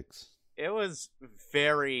r/SpaceDicks. It was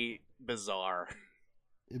very bizarre.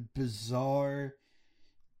 Bizarre,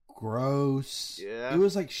 gross. Yeah. It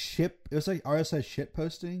was like RSS shit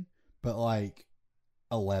posting, but like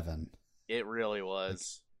 11. It really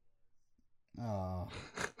was. Oh.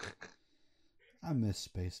 I miss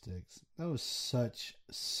SpaceDicks. That was such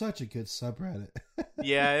a good subreddit.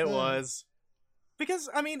 Yeah, it was. Because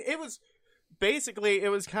I mean, it was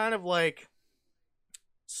kind of like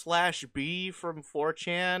 /B from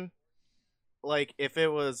 4chan, like if it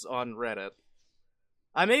was on Reddit.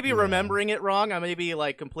 I may be remembering it wrong. I may be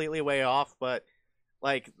like completely way off, but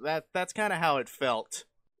like that's kind of how it felt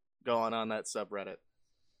going on that subreddit.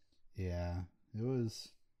 Yeah, it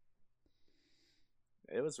was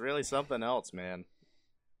really something else, man.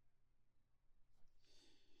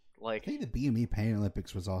 Like I think the BME Pain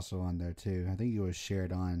Olympics was also on there too. I think it was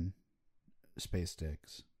shared on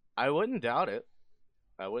SpaceDicks. I wouldn't doubt it.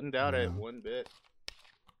 It one bit.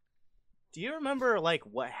 Do you remember like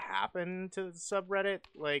what happened to the subreddit?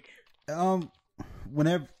 Like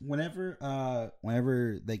whenever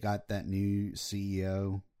they got that new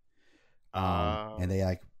CEO and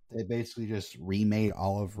they basically just remade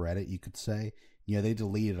all of Reddit, you could say, they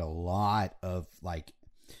deleted a lot of, like,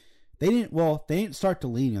 they didn't start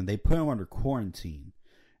deleting them. They put them under quarantine.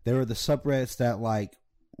 There were the subreddits that, like,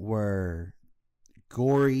 were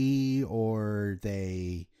gory, or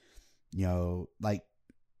they, like,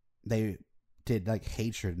 they did, like,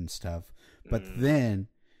 hatred and stuff. But then,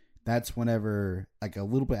 that's whenever, like, a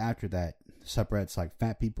little bit after that, subreddits like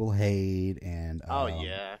Fat People Hate and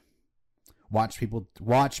watch people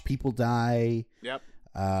die. Yep.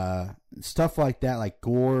 Stuff like that, like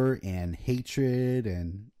gore and hatred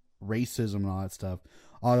and racism and all that stuff.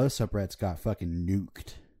 All those subreddits got fucking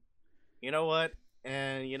nuked. You know what?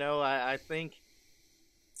 And I think,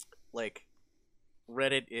 like,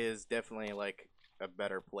 Reddit is definitely, like, a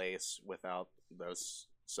better place without those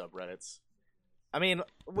subreddits. I mean,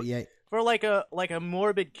 for like a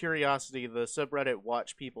morbid curiosity, the subreddit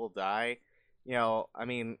 "Watch People Die," I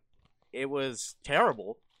mean, it was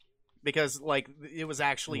terrible because, like, it was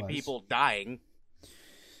actually people dying.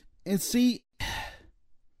 And see,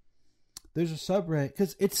 there's a subreddit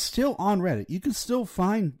because it's still on Reddit. You can still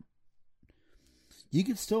find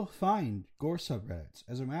gore subreddits.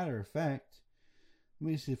 As a matter of fact,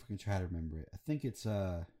 let me see if I can try to remember it. I think it's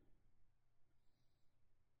not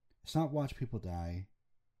Watch People Die.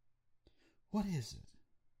 What is it?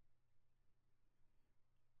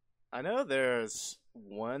 I know there's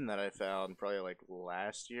one that I found probably like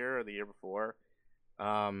last year or the year before.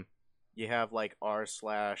 You have like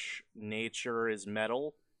r/nature is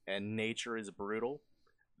metal and nature is brutal.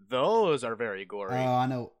 Those are very gory. Oh, I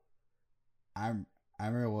know. I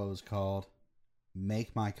remember what it was called.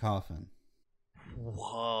 Make My Coffin.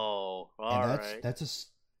 Whoa! Right. That's a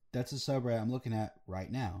subreddit I'm looking at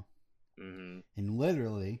right now. Mm-hmm. And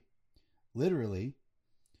literally,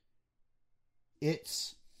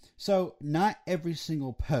 it's so not every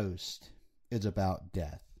single post is about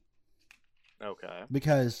death. Okay.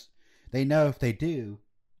 Because they know if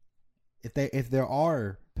there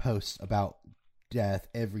are posts about death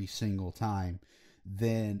every single time,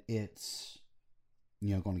 then it's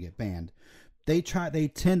going to get banned. They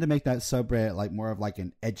tend to make that subreddit like more of like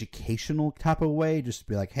an educational type of way, just to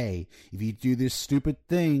be like, hey, if you do this stupid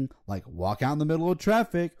thing, like walk out in the middle of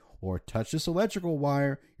traffic or touch this electrical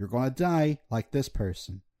wire, you're going to die like this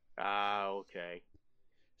person. Ah, okay.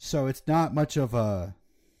 So it's not much of like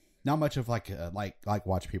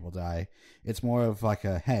Watch People Die. It's more of like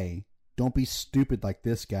a, hey, don't be stupid like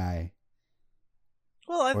this guy.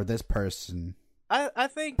 Well, or this person. I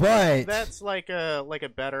think but that's like a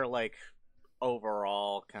better like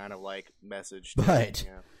overall kind of like message. But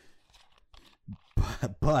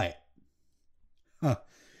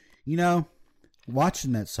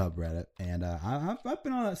watching that subreddit, and I've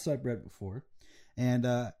been on that subreddit before, and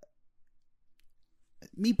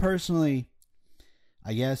me personally,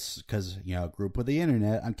 I guess because grew up with the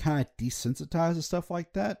internet, I'm kind of desensitized to stuff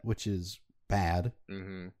like that, which is bad.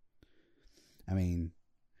 Mm-hmm. I mean,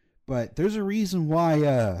 but there's a reason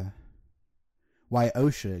why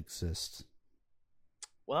OSHA exists.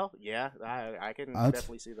 Well, yeah, I can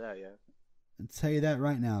definitely see that, yeah. I'll tell you that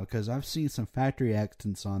right now, because I've seen some factory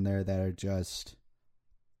accidents on there that are just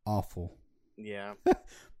awful. Yeah.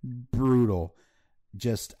 Brutal.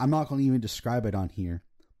 Just, I'm not going to even describe it on here,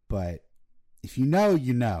 but if you know,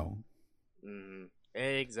 you know.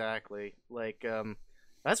 Exactly. Like,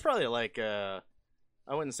 that's probably like, I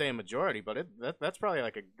wouldn't say a majority, but that's probably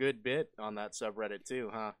like a good bit on that subreddit too,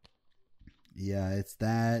 huh? Yeah, it's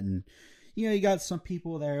that, and you got some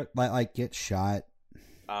people there like get shot.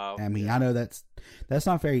 I mean, yeah. I know that's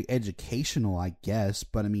not very educational, I guess,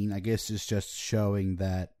 but I mean, I guess it's just showing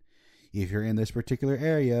that if you're in this particular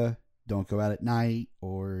area, don't go out at night,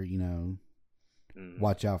 or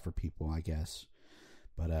watch out for people, I guess.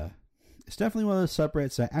 But it's definitely one of those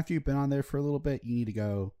subreddits that after you've been on there for a little bit, you need to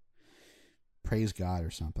go praise God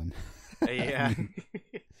or something. Yeah.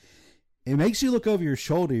 It makes you look over your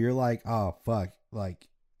shoulder. You're like, oh fuck, like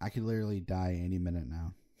I could literally die any minute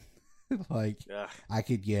now. Like, ugh. I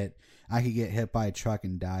could get hit by a truck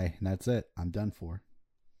and die, and that's it. I'm done for.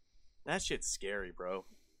 That shit's scary, bro.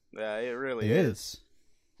 Yeah, it really is.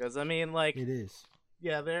 Because I mean, like, it is.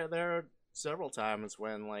 Yeah, there are several times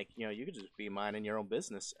when, like, you could just be minding your own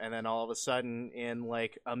business, and then all of a sudden, in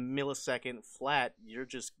like a millisecond flat, you're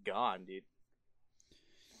just gone, dude.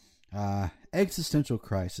 Existential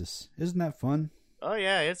crisis. Isn't that fun? Oh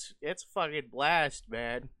yeah, it's fucking blast,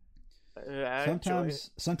 man.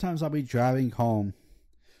 Sometimes I'll be driving home.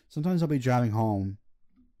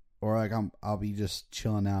 Or like I'll be just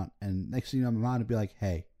chilling out, and next thing you know, my mind will be like,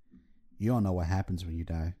 "Hey, you don't know what happens when you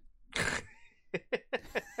die."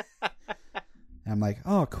 And I'm like,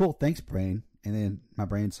 "Oh, cool, thanks, brain." And then my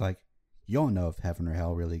brain's like, You don't know if heaven or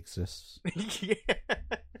hell really exists. Yeah.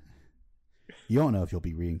 You don't know if you'll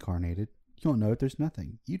be reincarnated. You don't know if there's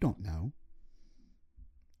nothing. You don't know.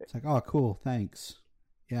 It's like, oh, cool, thanks.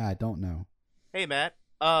 Yeah, I don't know. Hey, Matt.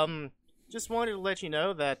 Just wanted to let you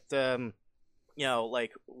know that, you know,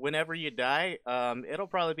 like, whenever you die, it'll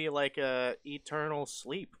probably be like a eternal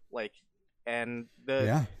sleep, like, and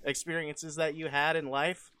the experiences that you had in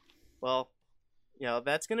life, well, you know,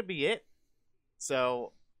 that's gonna be it.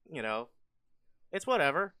 So, you know, it's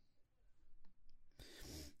whatever.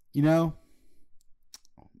 You know,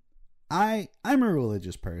 I'm a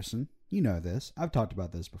religious person. You know this. I've talked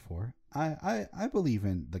about this before. I believe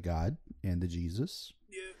in the God and the Jesus.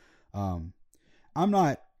 Yeah. I'm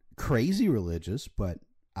not crazy religious, but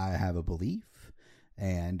I have a belief.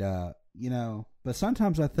 And, you know, but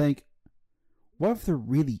sometimes I think, what if there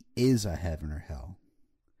really is a heaven or hell?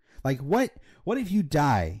 Like, what if you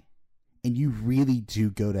die and you really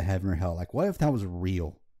do go to heaven or hell? Like, what if that was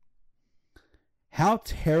real? How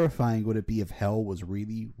terrifying would it be if hell was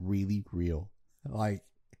really, really real? Like,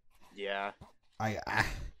 yeah, I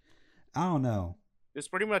don't know. it's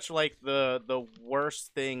pretty much like the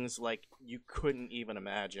worst things like you couldn't even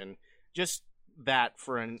imagine. Just that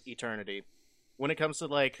for an eternity. When it comes to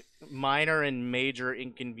like minor and major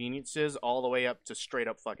inconveniences, all the way up to straight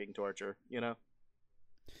up fucking torture, you know?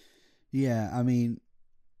 Yeah, I mean,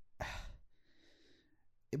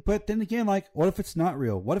 but then again, like, what if it's not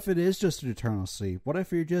real? What if it is just an eternal sleep? What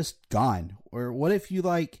if you're just gone? Or what if you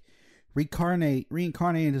like reincarnate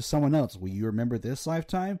into someone else? Will you remember this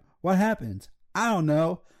lifetime? What happens? I don't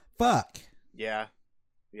know. Fuck. Yeah.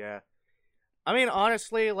 Yeah. I mean,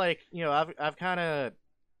 honestly, like, you know, I've kind of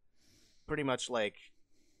pretty much like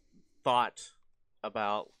thought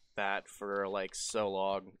about that for like so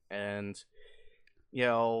long, and you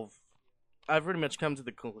know, I've pretty much come to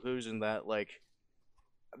the conclusion that like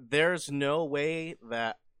there's no way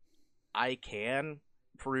that I can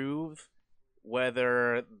prove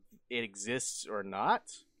whether it exists or not.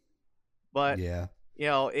 But yeah, you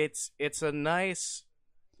know, it's a nice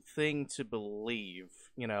thing to believe,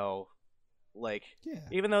 you know, like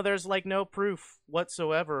even though there's like no proof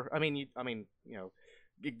whatsoever. I mean, you know,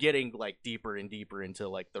 getting like deeper and deeper into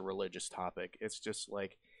like the religious topic. It's just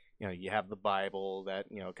like, you know, you have the Bible that,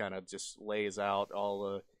 you know, kind of just lays out all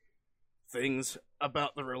the things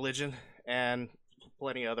about the religion and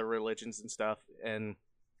plenty of other religions and stuff. And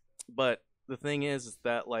but the thing is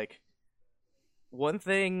that like one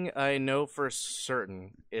thing I know for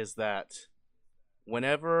certain is that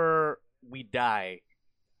whenever we die,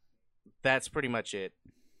 that's pretty much it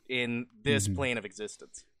in this plane of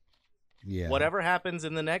existence. Yeah. Whatever happens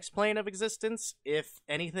in the next plane of existence, if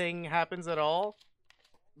anything happens at all,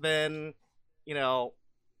 then, you know,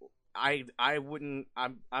 I wouldn't,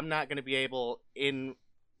 I'm not going to be able, in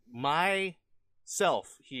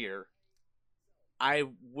myself here, I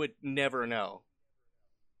would never know.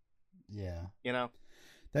 Yeah. You know?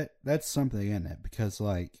 That's something in it, because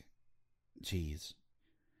like, geez.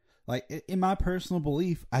 Like, in my personal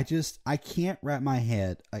belief, I can't wrap my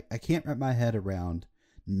head, I can't wrap my head around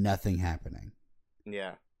nothing happening.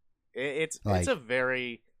 Yeah. It's a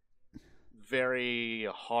very, very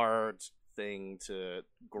hard thing to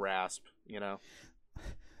grasp, you know?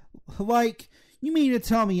 Like, you mean to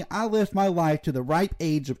tell me I lived my life to the ripe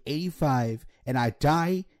age of 85 and I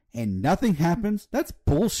die and nothing happens? That's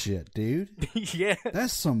bullshit, dude. Yeah.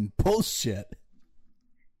 That's some bullshit.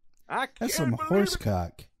 That's some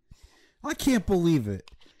horsecock. I can't believe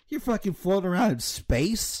it. You're fucking floating around in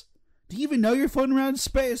space? Do you even know you're floating around in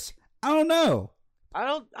space? I don't know. I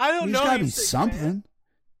don't know. There's gotta be something. Man.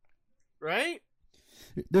 Right?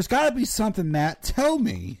 There's gotta be something, Matt. Tell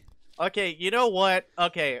me. Okay, you know what?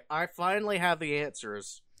 Okay, I finally have the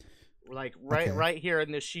answers. Like, right here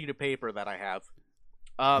in this sheet of paper that I have.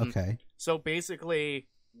 Okay. So basically,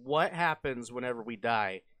 what happens whenever we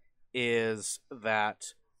die is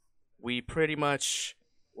that we pretty much,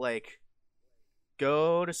 like,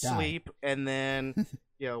 go to sleep, and then,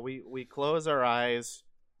 you know, we close our eyes,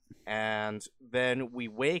 and then we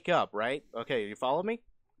wake up, right? Okay, you follow me?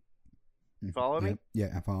 You follow me?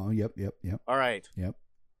 Yeah, I follow. Yep. All right. Yep.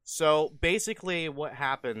 So basically what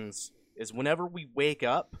happens is whenever we wake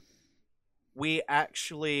up, we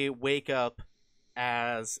actually wake up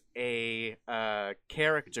as a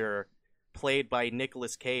character played by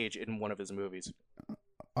Nicolas Cage in one of his movies.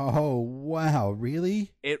 Oh, wow,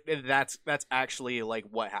 really? That's actually like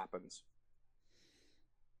what happens.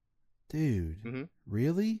 Dude,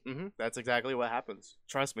 really? That's exactly what happens.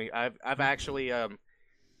 Trust me, I've actually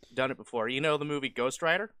done it before. You know the movie Ghost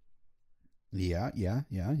Rider? Yeah.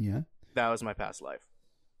 That was my past life.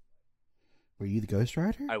 Were you the Ghost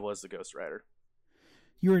Rider? I was the Ghost Rider.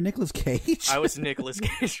 You were Nicolas Cage? I was Nicolas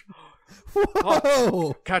Cage. Whoa!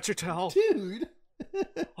 Oh, can't you tell? Dude!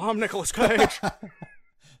 I'm Nicolas Cage.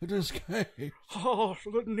 Nicolas Cage. Oh,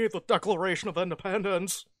 need the Declaration of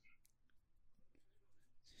Independence.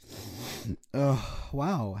 Oh,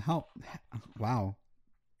 wow. Wow.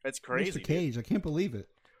 That's crazy. Mr. Cage, I can't believe it.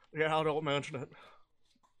 Yeah, don't mention it.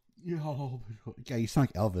 Yeah, you sound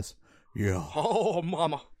like Elvis. Yeah. Oh,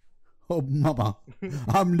 mama. Oh, mama.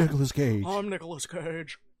 I'm Nicolas Cage. I'm Nicolas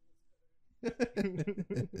Cage.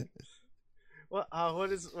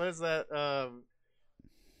 What is that?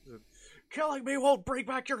 Killing me won't bring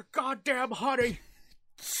back your goddamn honey.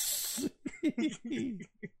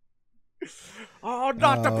 Oh,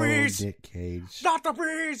 not the bees! Nick Cage. Not the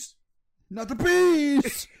bees! Not the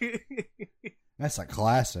bees! That's a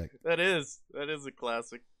classic. That is a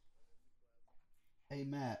classic. Hey,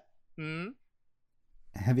 Matt. Hmm?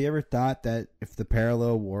 Have you ever thought that if the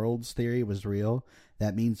parallel worlds theory was real,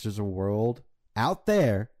 that means there's a world out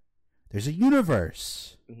there, there's a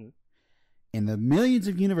universe, in the millions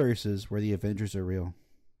of universes where the Avengers are real?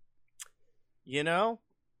 You know,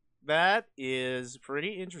 that is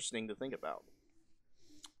pretty interesting to think about.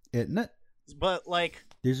 Isn't it? But like,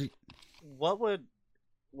 There's what would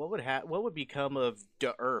become of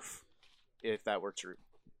the Earth if that were true?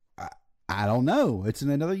 I don't know. It's in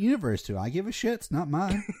another universe too. I give a shit. It's not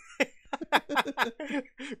mine.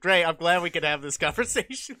 Great. I'm glad we could have this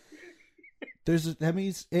conversation. That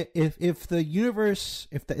means if the universe,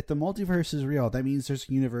 if the multiverse is real, that means there's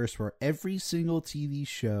a universe where every single TV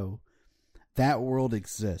show, that world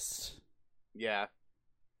exists. Yeah.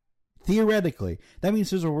 Theoretically, that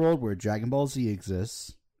means there's a world where Dragon Ball Z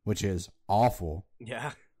exists, which is awful.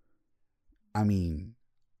 Yeah. I mean,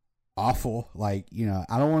 awful. Like, you know,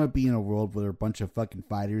 I don't want to be in a world where a bunch of fucking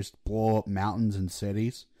fighters blow up mountains and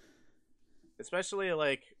cities. Especially,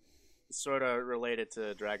 like, sort of related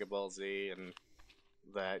to Dragon Ball Z, and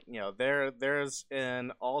that, you know, there's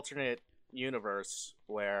an alternate universe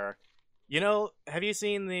where, you know, have you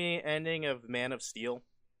seen the ending of Man of Steel?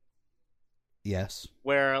 Yes.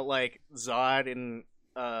 Where, like, Zod and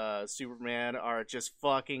Superman are just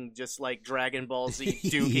fucking, just like Dragon Ball Z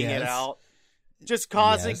duking it out. Just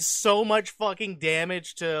causing so much fucking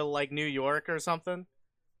damage to, like, New York or something.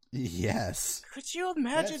 Yes. Could you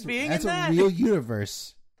imagine being in that? That's a real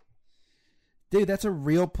universe. Dude, that's a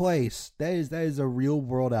real place. That is a real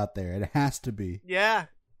world out there. It has to be. Yeah.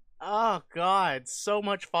 Oh, God. So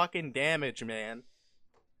much fucking damage, man.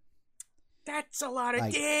 That's a lot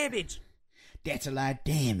of damage. That's a lot of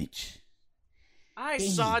damage. I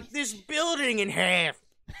sawed this building in half.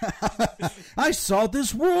 I saw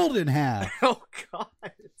this world in half. Oh, God.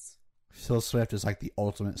 Phil Swift is like the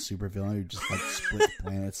ultimate supervillain who just like splits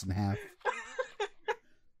planets in half.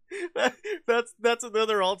 That's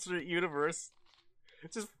another alternate universe.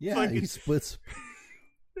 Just he splits.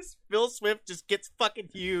 This Phil Swift just gets fucking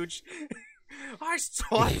huge. I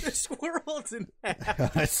saw this world in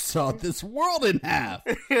half. I saw this world in half.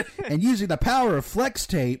 And using the power of flex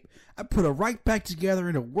tape, I put it right back together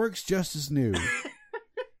and it works just as new.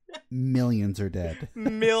 Millions are dead.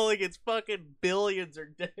 Millions, fucking billions are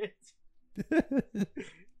dead.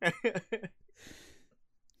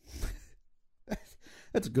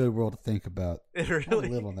 That's a good world to think about. It I really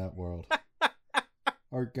live on that world.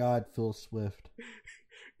 Our God, Phil Swift.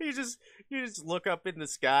 You just look up in the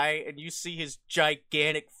sky and you see his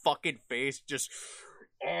gigantic fucking face just,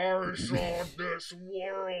 I saw this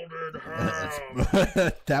world in half.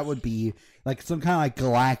 That would be like some kind of like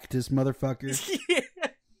Galactus motherfucker. Yeah.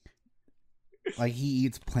 Like he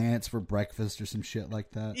eats planets for breakfast or some shit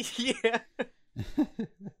like that.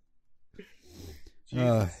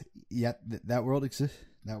 Yeah. That world exists.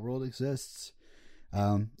 That world exists.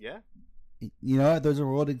 Yeah. You know, there's a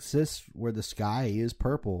world exists where the sky is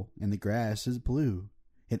purple and the grass is blue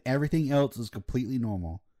and everything else is completely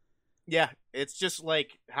normal. Yeah, it's just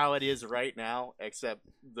like how it is right now, except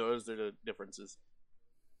those are the differences.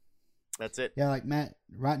 That's it. Yeah, like Matt,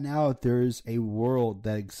 right now there's a world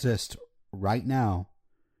that exists right now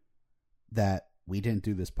that we didn't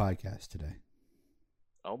do this podcast today.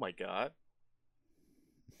 Oh my God.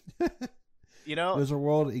 You know, there's a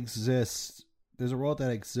world that exists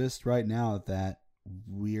right now that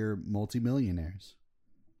we're multimillionaires.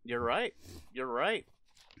 You're right.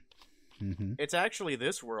 Mm-hmm. It's actually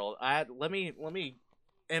this world. Let me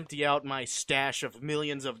empty out my stash of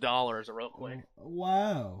millions of dollars real quick.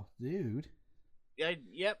 Wow, dude.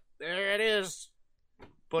 Yep, there it is.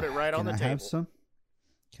 Put it right on the table.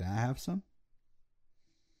 Can I have some?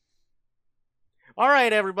 All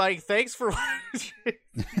right, everybody. Thanks for watching.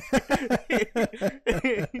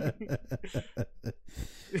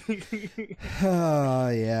 Oh,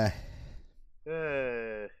 yeah.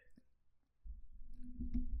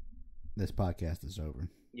 This podcast is over.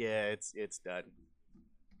 Yeah, it's done.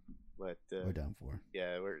 But We're done for.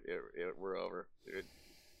 Yeah, we're over.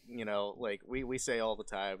 You know, like we say all the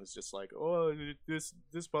time, it's just like, oh, this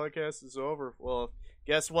podcast is over. Well,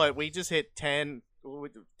 guess what? We just hit 10.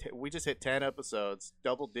 We just hit 10 episodes,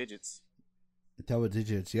 double digits. Double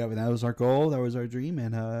digits. Yeah, but that was our goal. That was our dream,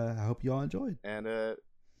 and I hope you all enjoyed. And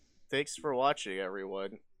thanks for watching,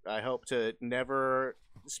 everyone. I hope to never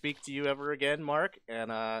speak to you ever again, Mark,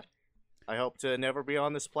 and I hope to never be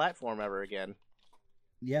on this platform ever again.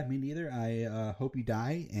 Yeah, me neither. I hope you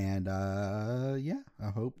die, and yeah,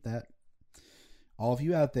 I hope that all of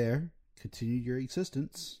you out there continue your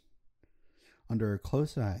existence under a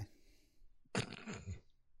close eye.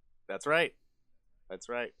 That's right. That's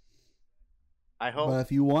right. I hope. But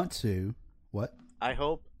if you want to, what? I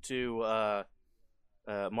hope to,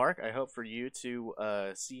 Mark. I hope for you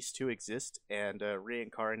to cease to exist and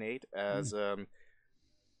reincarnate as the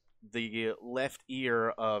left ear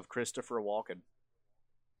of Christopher Walken.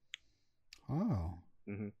 Oh,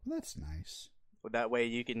 mm-hmm. Well, that's nice. But that way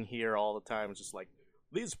you can hear all the time, just like,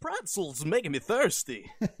 these pretzels are making me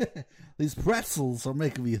thirsty. These pretzels are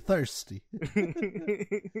making me thirsty.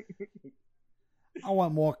 I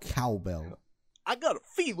want more cowbell. I got a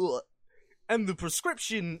fever, and the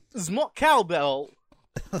prescription is more cowbell.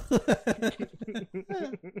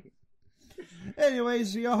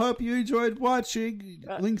 Anyways, I hope you enjoyed watching.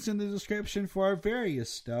 Links in the description for our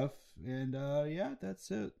various stuff. And yeah,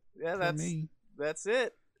 that's it. Yeah, that's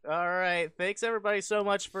it. All right. Thanks everybody so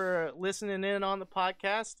much for listening in on the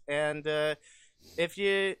podcast. And if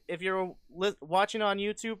you're watching on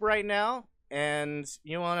YouTube right now and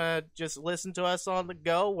you want to just listen to us on the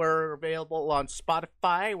go, we're available on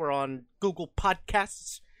Spotify. We're on Google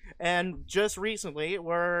Podcasts, and just recently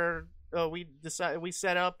we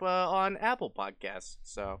set up on Apple Podcasts.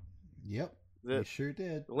 So yep, we sure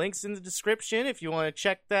did. Links in the description if you want to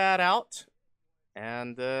check that out.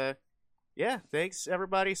 And yeah, thanks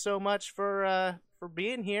everybody so much for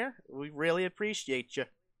being here. We really appreciate you.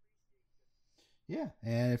 Yeah,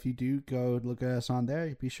 and if you do go look at us on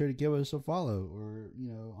there, be sure to give us a follow, or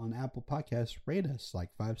on Apple Podcasts, rate us like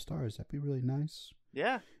 5 stars. That'd be really nice.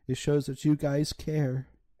 Yeah, it shows that you guys care.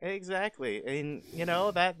 Exactly, and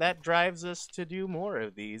that drives us to do more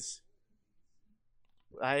of these.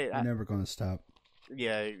 We're never going to stop.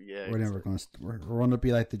 Yeah. We're never going to. We're going to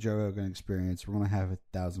be like the Joe Rogan Experience. We're going to have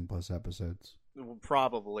 1,000+ episodes.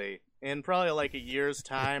 Probably, in probably like a year's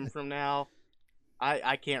time from now.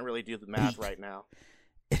 I can't really do the math right now.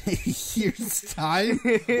 A year's time?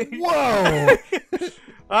 Whoa!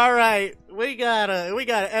 All right, we got an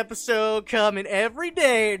episode coming every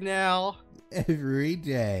day now. Every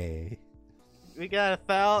day. We got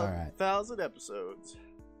 1,000 episodes.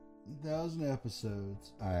 1,000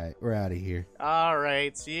 episodes. Alright, we're out of here.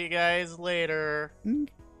 Alright, see you guys later.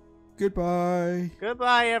 Goodbye.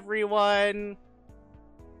 Goodbye, everyone.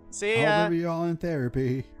 See ya. I'll remember y'all in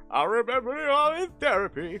therapy. I'll remember y'all in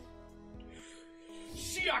therapy.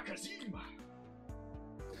 Shiakazing!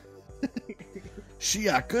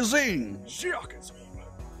 Shiakazing!